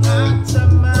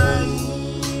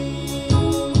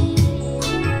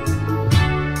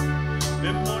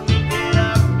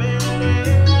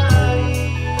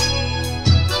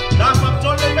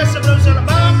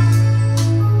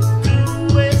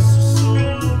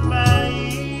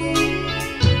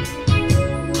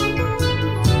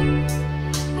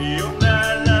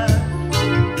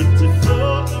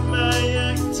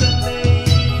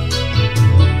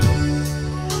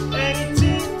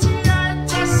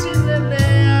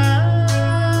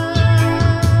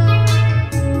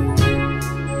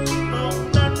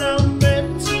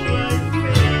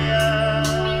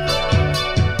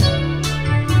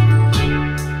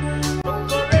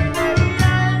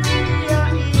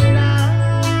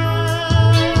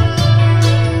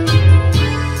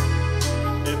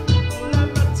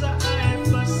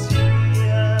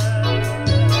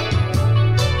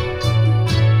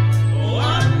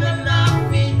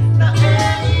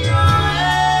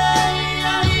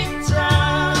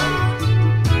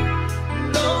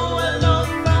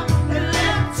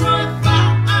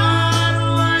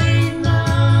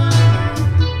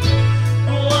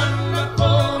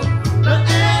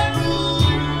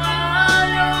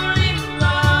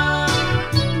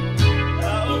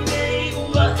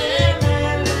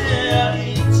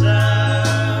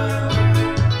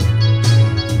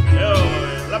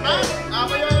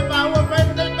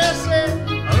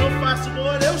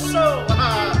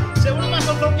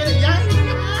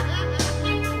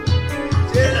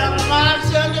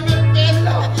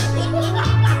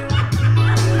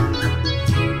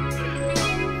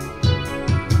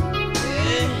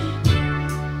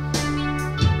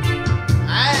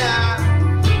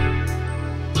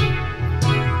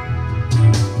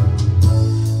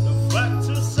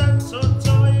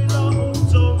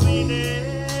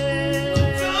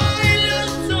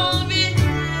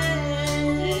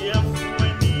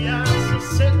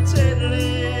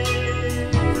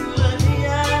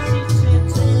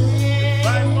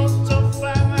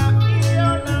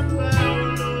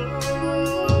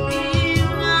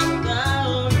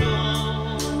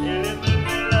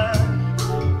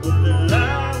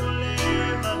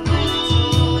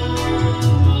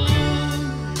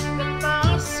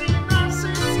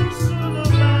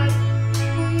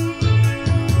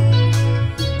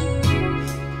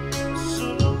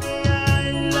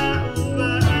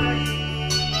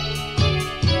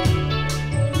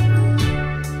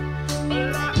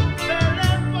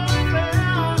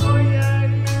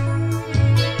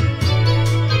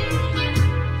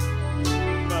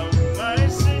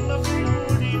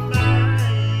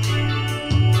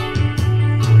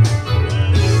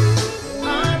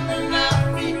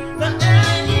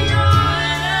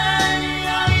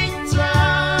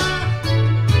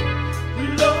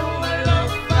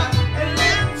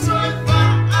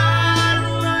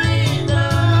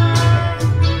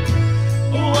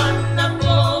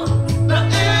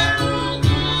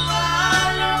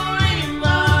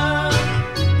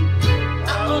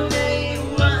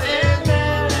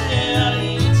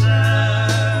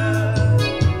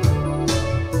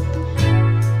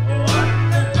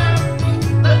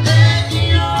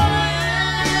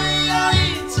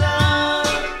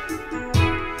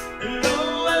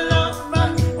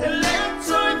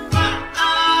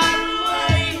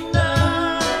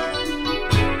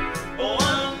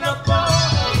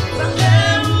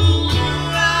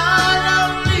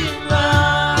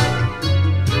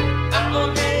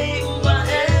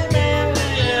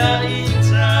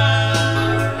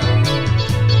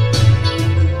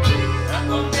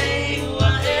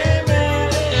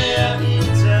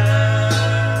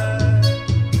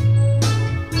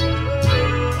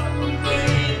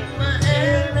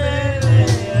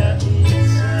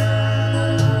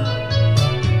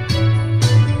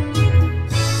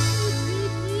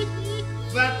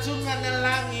 tunga na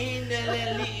langi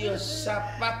neleli o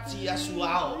sapati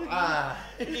asuao.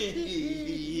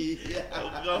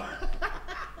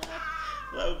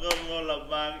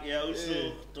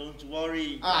 Don't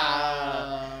worry.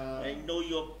 I know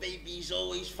your baby's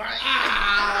always fine.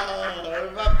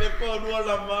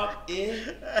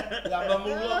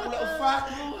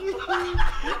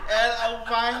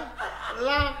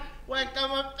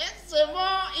 Welcome to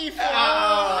SAMOA if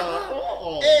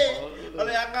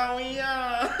oleh akau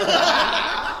iya.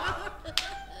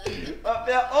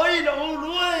 Apa oi no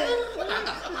ulu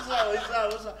Bisa.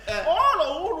 Oh, lo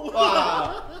ulu.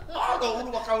 No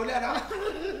ulu kau lihat ah.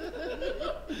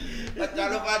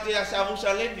 Kalau kata Samu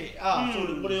Salemi,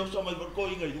 sudah boleh sama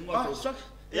berkoi ngai dunga.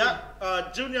 Ya,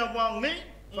 junior wang ni,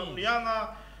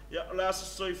 pemlianga ya la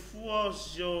soifua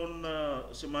zon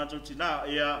semacam Cina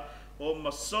ya. O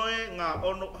masoe nga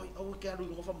ono au ke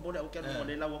alu ngo fam bole au ke alu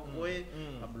modela wa koe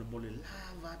amble bole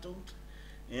lava don't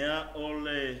ya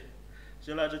ole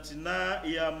sela tina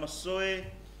ya masoe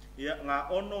ya nga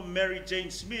ono Mary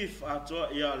Jane Smith ato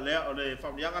ya le ole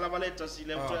fam yang ala valeta si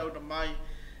le to au mai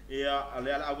ya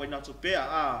ale ala awa na to pea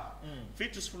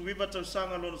fitus fulu viva to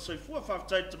sanga lo so fu fa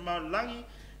tai te ma langi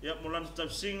ya molan to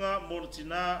singa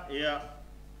mortina ya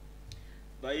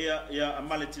ba ya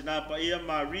amaletina pa ya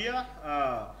Maria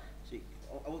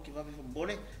aku kiva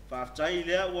bole fa tai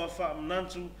le wa fa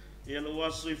mnantu ya lo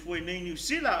wa so foi nei New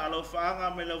Zealand alo fa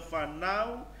anga me lo fa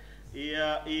now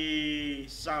ya i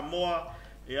Samoa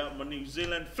ya New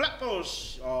Zealand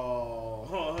Flappers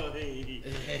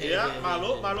ya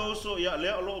malo so ya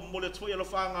le lo mole tfu ya lo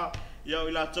fa anga ya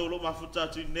ila to lo mafuta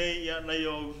tu nei ya na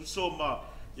yo soma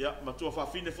ya matua fa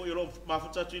fine fo yo lo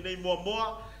mafuta tu nei mo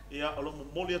ya lo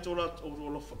mole to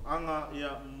lo fa anga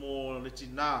ya mo le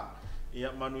tina ya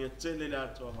manu ya tele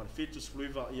la to ngal fitus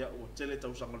fluiva ya o tele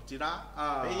tau sangal tira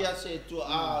ia se tu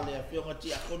le afio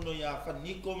ngati akono ya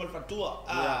faniko mal fatua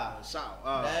ya sa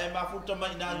dai mafuta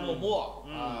mai na mo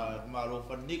malo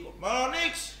faniko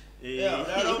malonix ya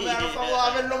lo me ro fa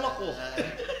wa ven lo mako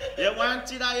ya wan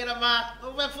tira ira ma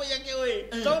o me fo ya ke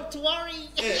oi don't worry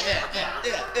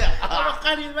o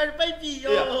kali mai baby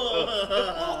yo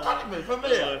o kali mai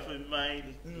família mai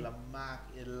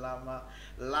lama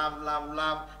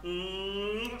love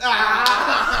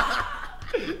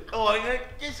oh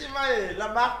que se vai la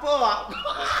marco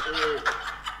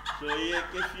so ye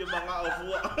que fia manga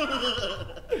ofua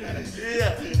iya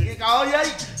que kau yai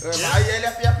vai ele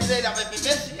fia pide la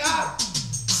pepesica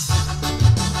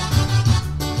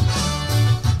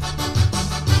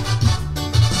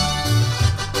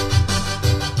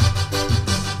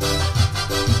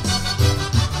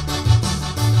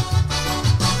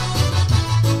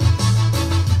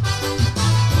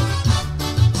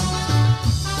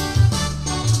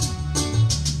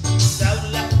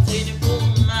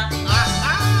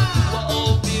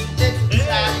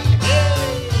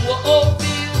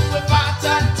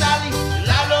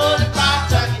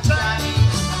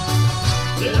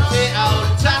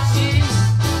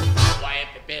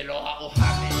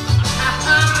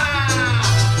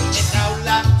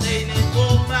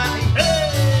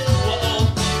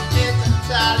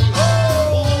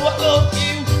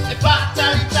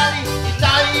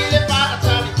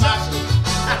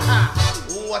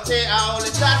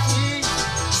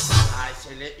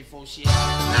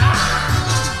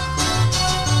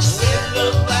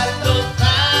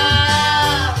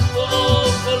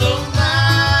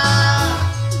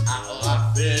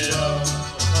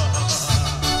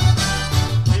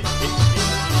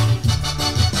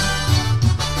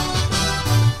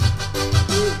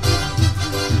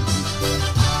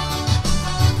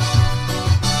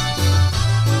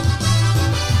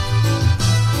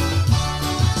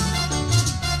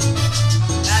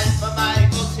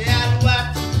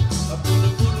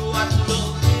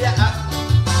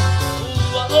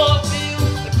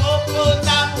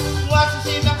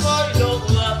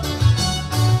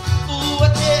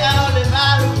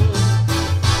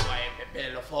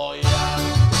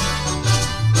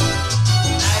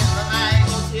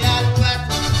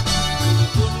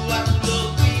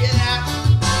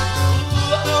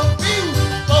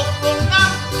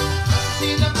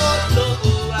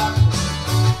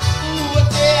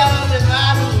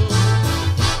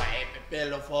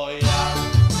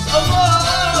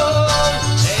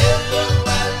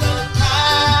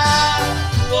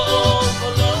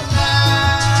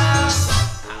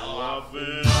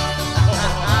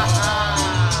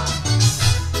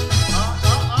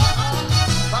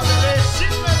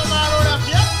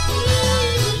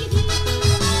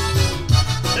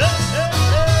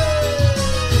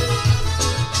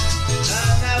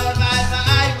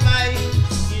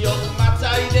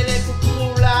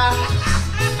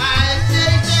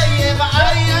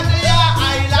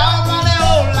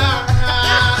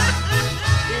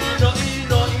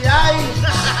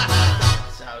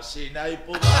Dai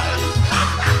po mai.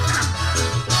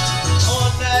 O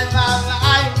dai manga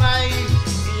ai mai.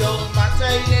 Yo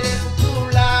matai le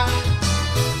kula.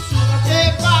 Suka te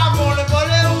pa mole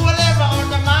mole ule ma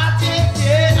ona mate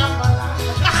te amala.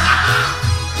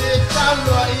 Te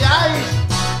talo ai.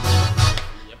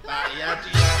 Ya pa ya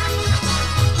ti.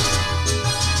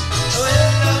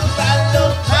 Well, palo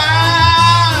pa.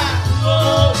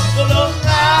 Oh,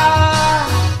 kolonga.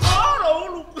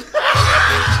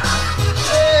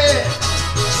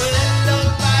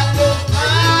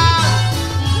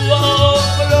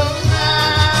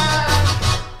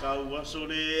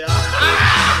 Sulia.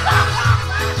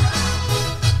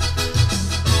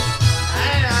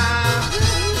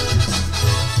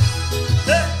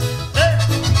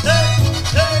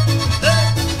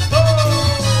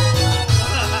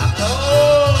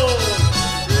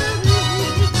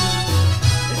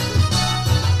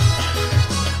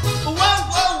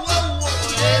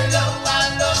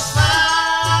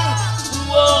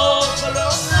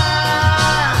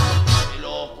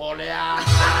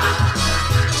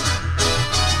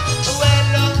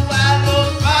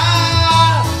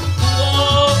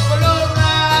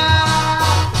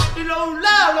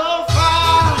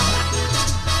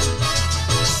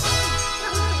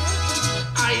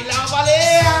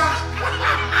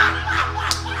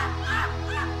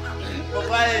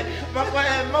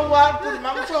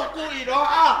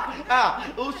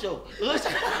 Uso.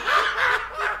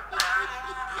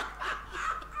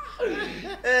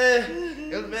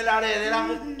 El melare de la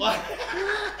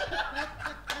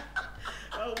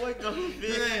Wai ka fi.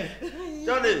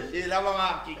 Jole, si la mga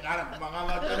kingara mga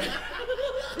mata.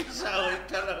 Sao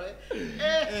ka la.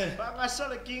 Mga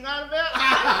sala kingar be.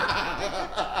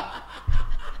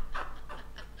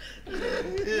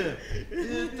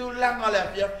 Itu lang oleh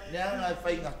dia yang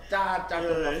fai ngata ta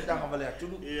ko tang oleh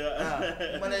tulu.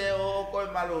 Mana o ko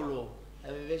malolo.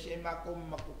 Ave se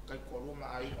makum kai ko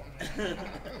ma ai.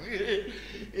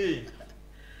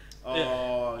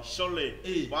 Oh, sole.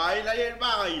 Vai la yen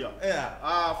ba ai.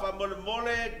 Fa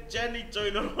mole Jenny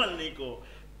join on niko.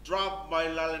 Drop my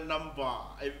lale number.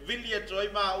 E vilia joy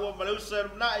ma o maluser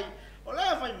nai.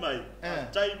 Ola fai mai.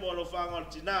 Jai mo lo fangon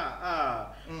tina.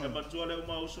 E matua le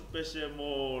uma usut pese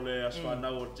mo le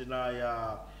asfana o tina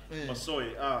ya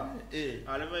masoi.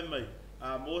 Ale mai mai.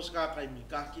 Mos ka kai mi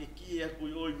ka ki ku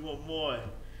oi mo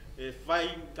e fai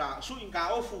ka su in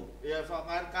ka ofu. E fa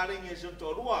ngan ka ring e so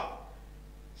to rua.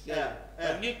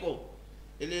 Niko.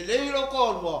 Ele leiro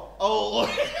ko oh.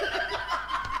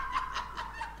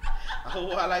 I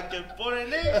like it for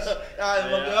an age.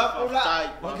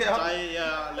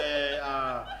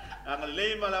 Ang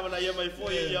le malaman na yan may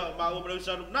foy maumlaw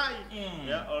sa nai.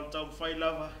 Ya or tawag fay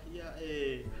lava. Ya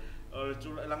or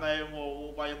tula lang ay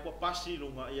mo upaya ko pasi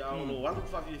lunga ya lo walu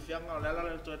fa fi fiang la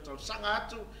to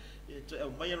sangatu.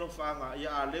 Ito may no fanga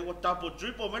ya le wa tapo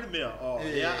triple man me. Oh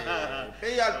ya.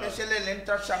 Kaya pesele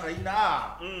lenta sang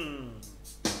ina.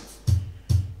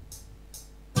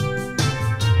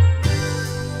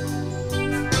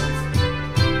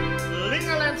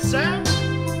 Sam,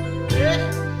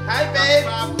 hi babe.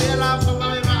 Pela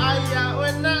pamay maaya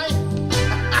wenay.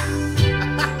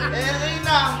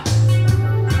 Elina,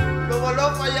 lo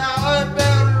kaya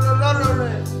pero lo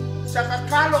sa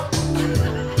kakalo.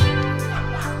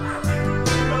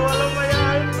 Lo kaya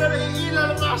pero ila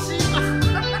masima.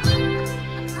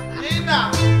 Lina,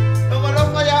 lo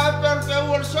kaya pero ke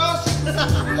wolsos.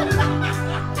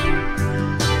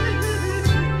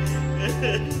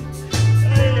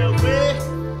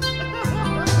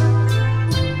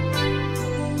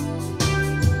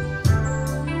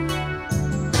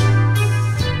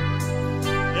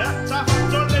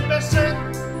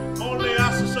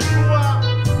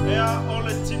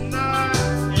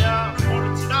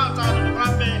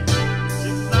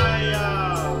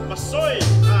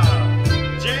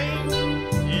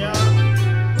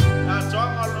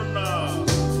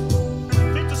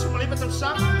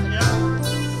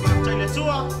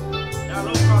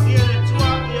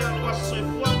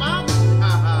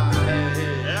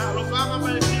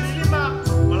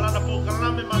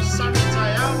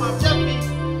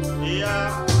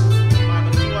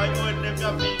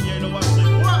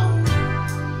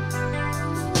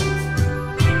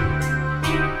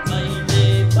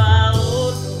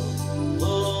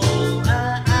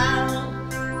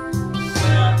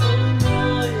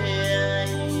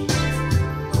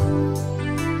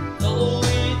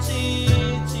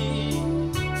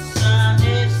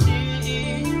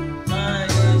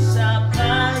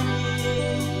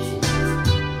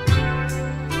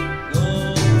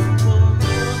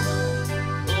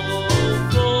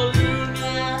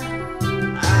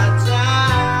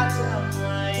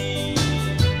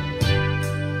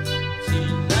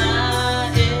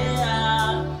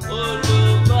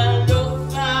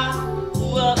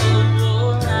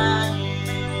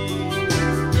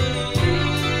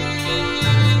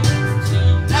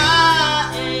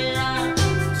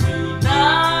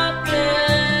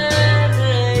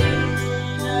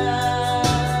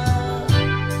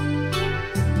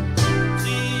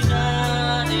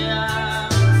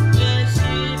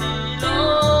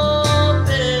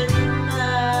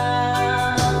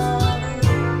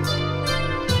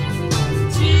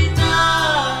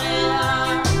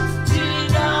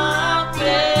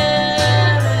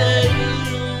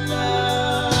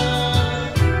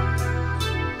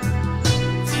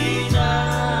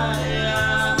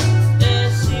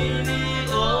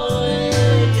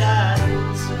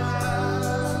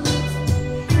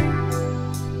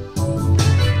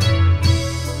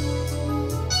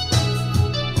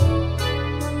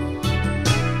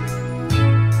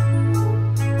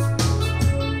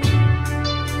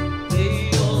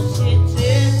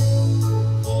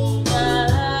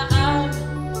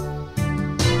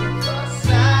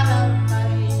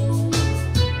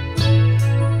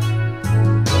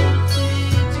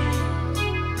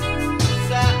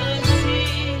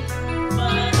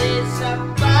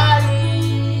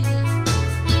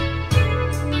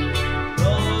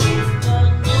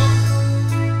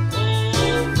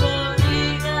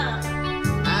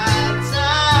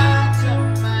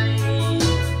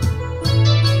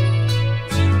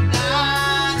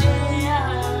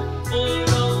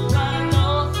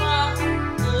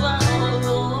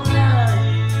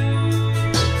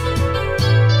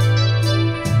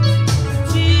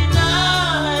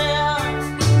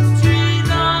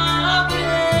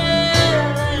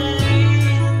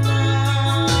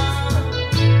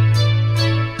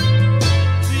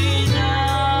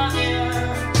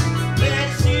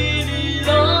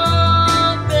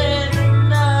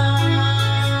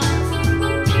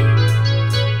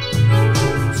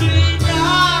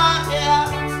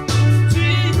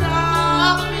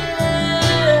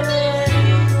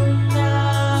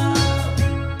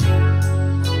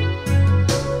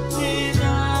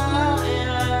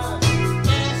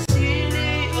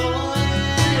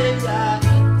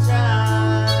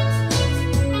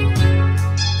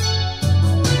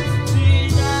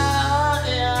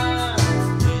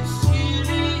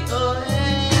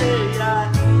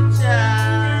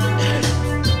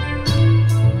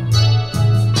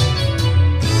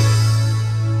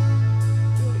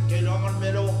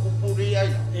 ai.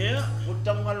 Ia. O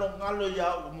tau ngalo ia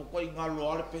mo koi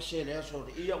ngalo ale pese le so.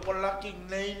 Ia ko laki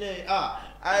nei le.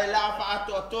 Ai la fa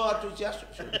ato siaso.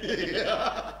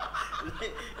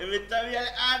 E me tavi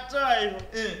ale ato ai.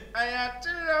 Ai ato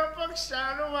la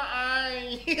paksano wa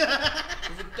ai.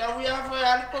 O tau ia fa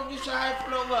ale ko ki sai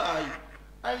flo ai.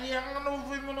 Ai yang no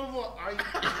fui mo no ai.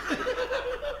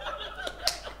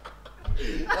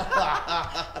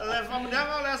 Le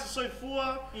famdanga le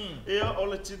soifua ia o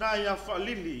le tina ia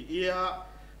falili ia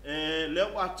le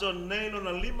ato nei no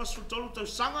na lima sultolu tau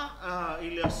sanga i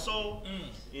le so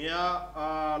ia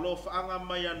lo faanga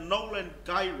mai a Nolan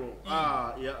Cairo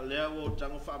ia le o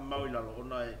tango fa mau ila lo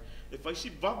nai e fai si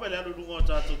baba le anu dungo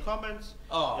tatu comments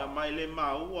ia mai le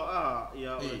mau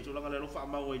ia o le tulanga le lo fa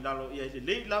mau ila lo ia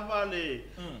le lava le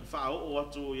fa o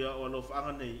atu ia o lo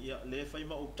faanga nei ia le fai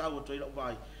ma o tau to ila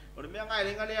vai o le mea ngai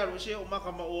lenga lea rosia o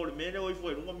maka ma o le mea o i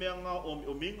foi runga mea nga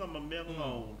o minga ma mea nga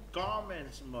o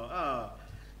comments ma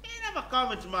ina ma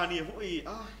comments ma ni hui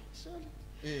sorry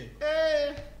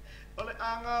o le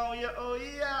anga o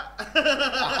ia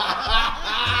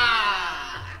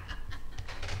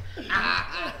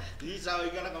ni sa o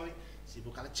igala kami si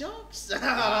buka jokes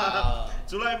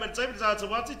tulai man time za to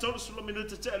wati total sula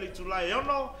minuta tele tulai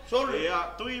ono sorry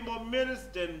yeah 3 more minutes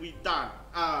then we done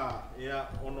yeah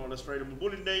ono let's try to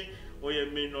bullying day or yeah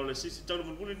me no let's see total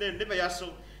bullying day never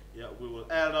yaso yeah we will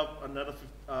add up another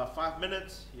 5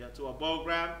 minutes yeah to our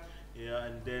program yeah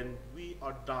and then we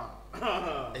are done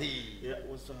yeah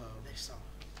what's next song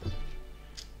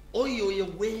oi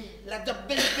we la da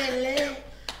belle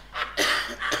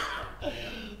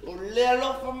o le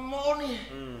alo famoni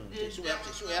suya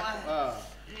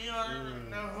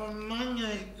na manya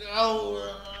kau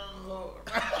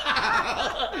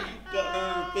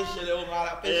pese le o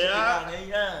ngala pese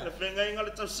ya le fenga inga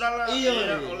le tsala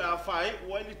ya o le afai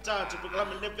o le tatu pe kala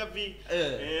me pe vi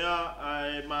ya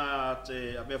ai ma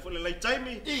te abe fo le lai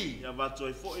time ya va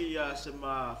toi fo ya se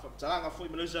ma fatanga fo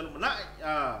me le jalo mana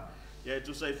ya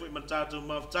tu sai fo ma tatu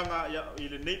ma fatanga ya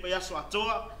ile nei pa ya so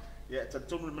atoa ya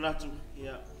tatum le manatu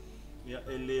ya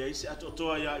ele isi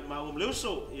atoa ya ma o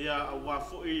mleuso ya wa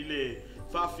fo ile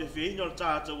fa fi no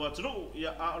tatu wa tru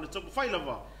ya a le topo fai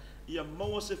lava ya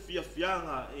mo se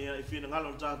fianga ya i fina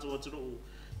ngalo tatu wa tru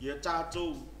ya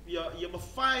tatu ya ma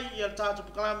fai ya tatu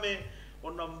klame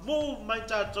ona mo mai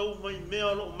tatu mai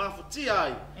melo ma futi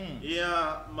ai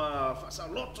ya ma fa sa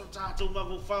loto tatu ma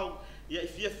vo fau ya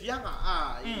fianga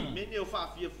meni o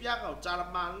fa fianga o tala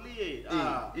mali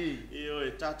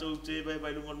e tatu te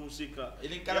vai lungon musika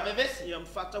ele kala bebes ya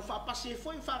fa pasi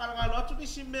foi fa ngalo atu ni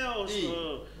simeo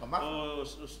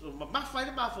ma fa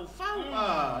ni ma fo fau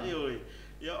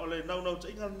ya ole nau te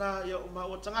inga na ya ma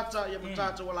o tangata ya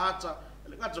mtatu wala hata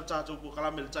le ngata tatu ko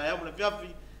kala mel ta ya mo le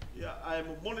fiafi ya ai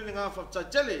mo moli nga fa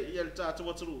tele ya tatu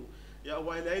watru ya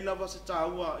wa ile ai lava se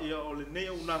taua ya ole ne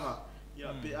unanga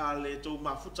ya pe ale to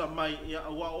mafuta mai ya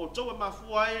wa o to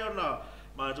mafua ai ona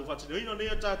ma to fatino ino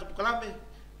ne tatu kalame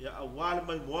ya awal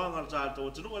mai moanga tatu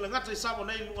watru le ngata samo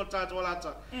nei lunga tatu wala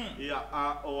hata ya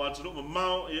o watru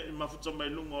mau ya mafuta mai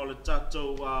lunga ole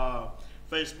tatu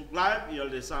Facebook Live ia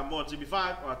le Samoa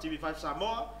TV5 or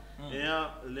TV5Samoa ia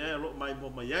le lo mai mo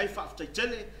mai ai fa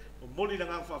tele o moli la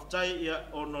nga fa tai ia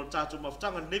ono tatu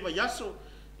mafutanga neva yaso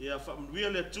ia fa mwia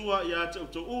le tua ia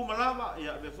to malama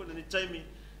ia be fo ni time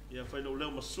ia fa no le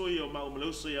masui o ma o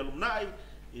mleuso ia lumnai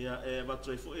ia ba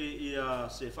toi fo ia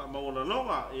se fa ma ona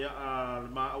longa ia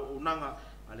ma unanga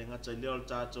ale nga tai le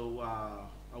tatu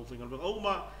au finga o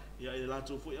ma ia la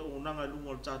tu fo unanga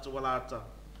lungo tatu walata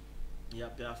ia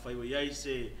pe a fai ia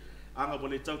se anga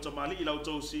bole tau tamali i lau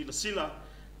tau si la sila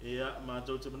ia ma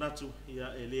tau te manatu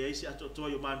ia ele ai se ato to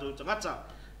yo ma tau tangata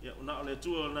ia una ole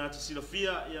tu na te sila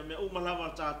fia ia me uma lava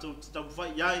tatu tau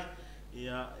fai ia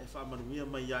ia e fa manuia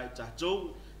mai ia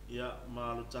tatu ia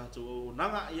ma lo tatu o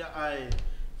nanga ia ai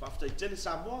fa ftai tele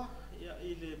Samoa ia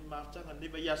ile ma tanga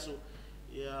neva yaso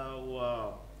ia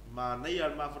wa ma nei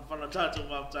al ma fan tatu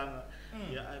ma tanga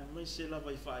ya ai mai se la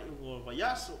vai fai o vai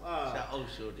aso sa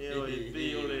oso de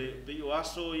be o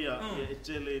aso ya e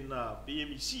tele na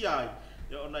BMC ai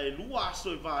ya ona e lu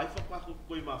aso vai fa pa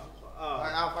ko i ma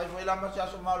fai foi la ma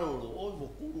aso malo o vo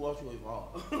kuru aso i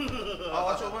va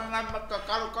aso va ngai ma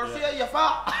ka fia ia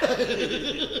fa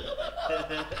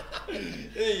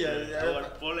ya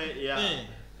pole ya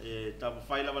ta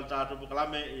fai la volta to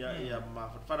klame ya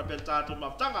ma fa na pelta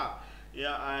ma tanga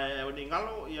ia ai o ni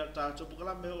ngalo ia ta chopu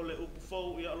kala me ole upu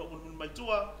fo ia lo mun mai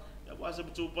tua ia wa se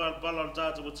tu pa balon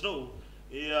ta to tro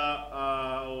ia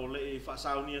o le fa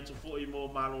sauni tu fo i mo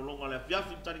malo longa le fia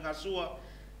fi tani ngasua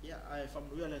ia ai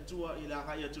famulu ia le tua ila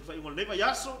ga ia tu fa i mo le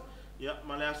yaso ia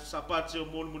male sapati o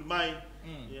mun mai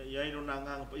ia ino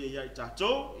nanga pa ia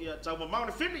tato ia tau mau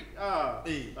le fili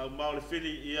tau mau le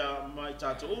fili ia mai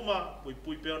tato uma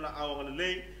pui pe ona au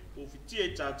le o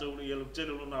fitia tato ia lo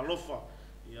tele na lofa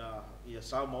ia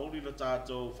sa mauri le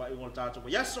tato fa ingol tato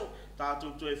yaso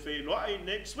tato to e fe lo ai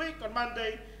next week on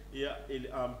Monday ia il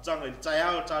tanga il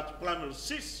taiao tato plan le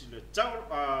SISI le tau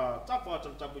tapo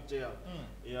tapo tea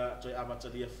ia toi amata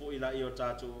dia fo ila io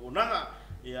tato onanga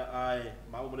ia ai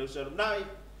mau mo le ser nai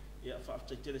ia fa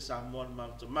tele Samoa ma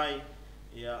mai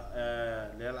ia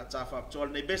le la tafa tol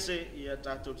nei bese ia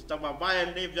tato tama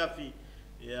vai nei viafi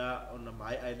ia ona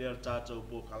mai ai le tato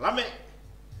po kalame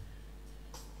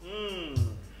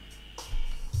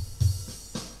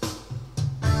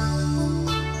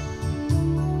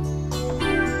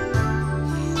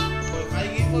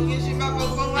Porque si va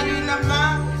con Marina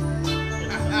más.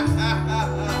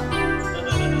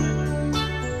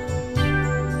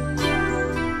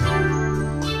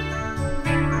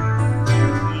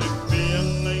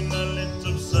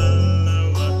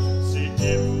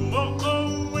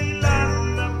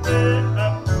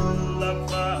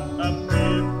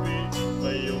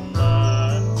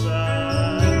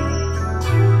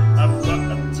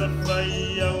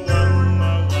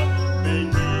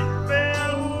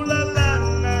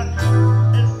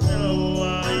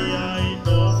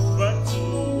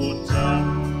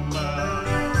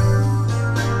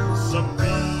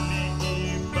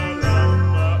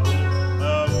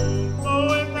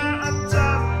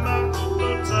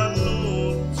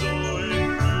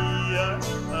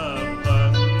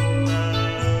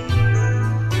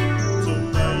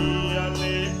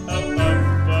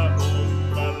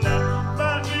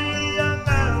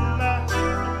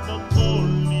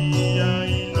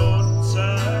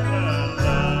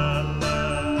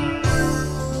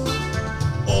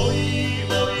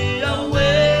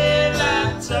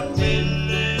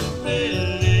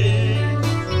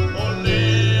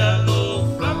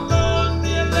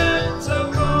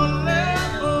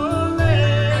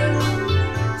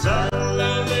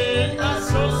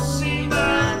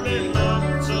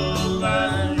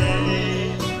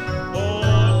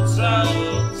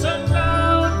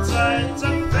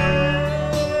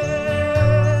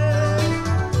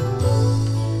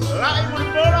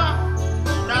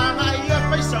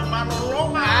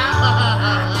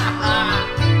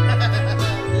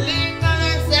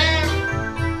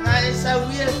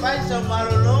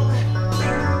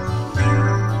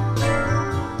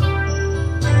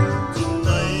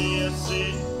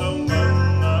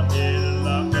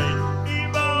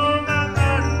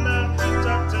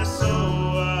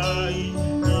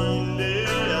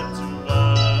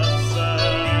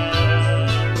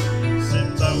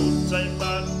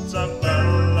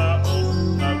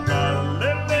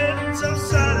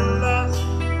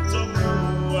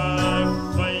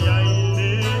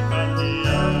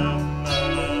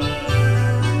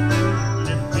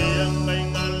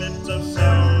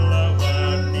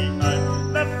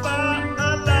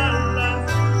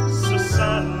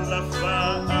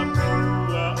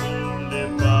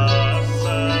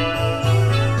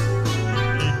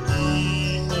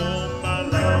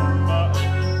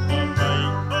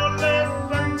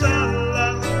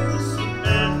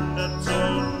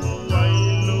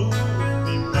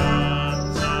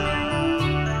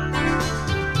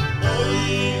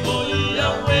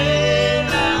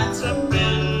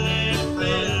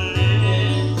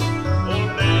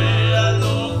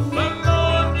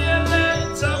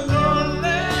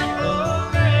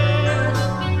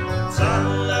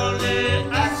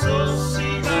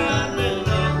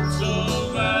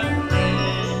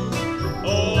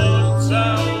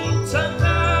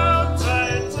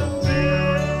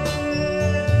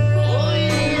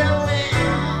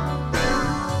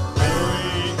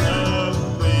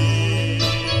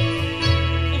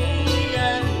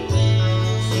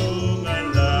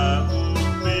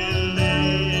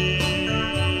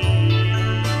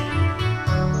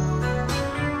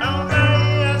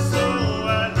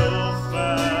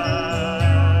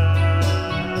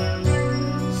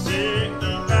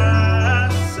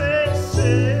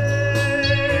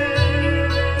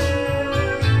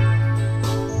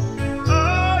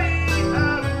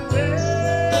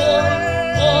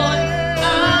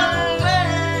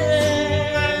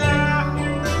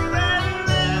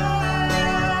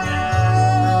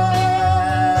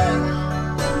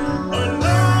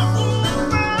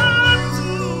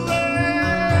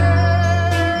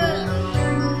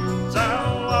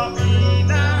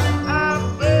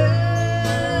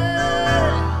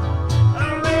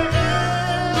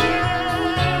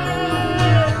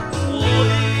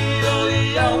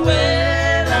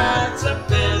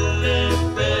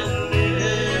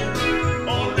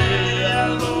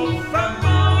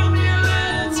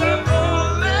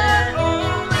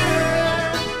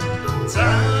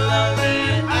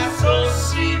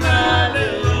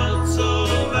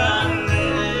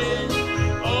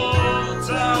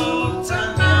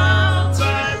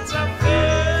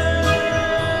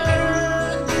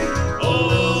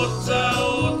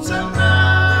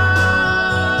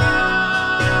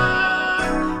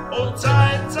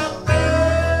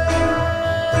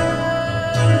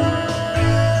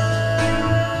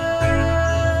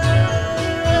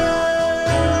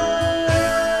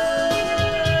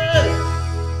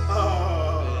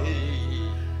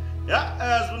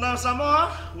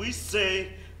 we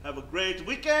say have a great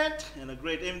weekend and a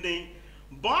great evening.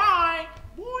 Bye.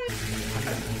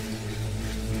 Bye.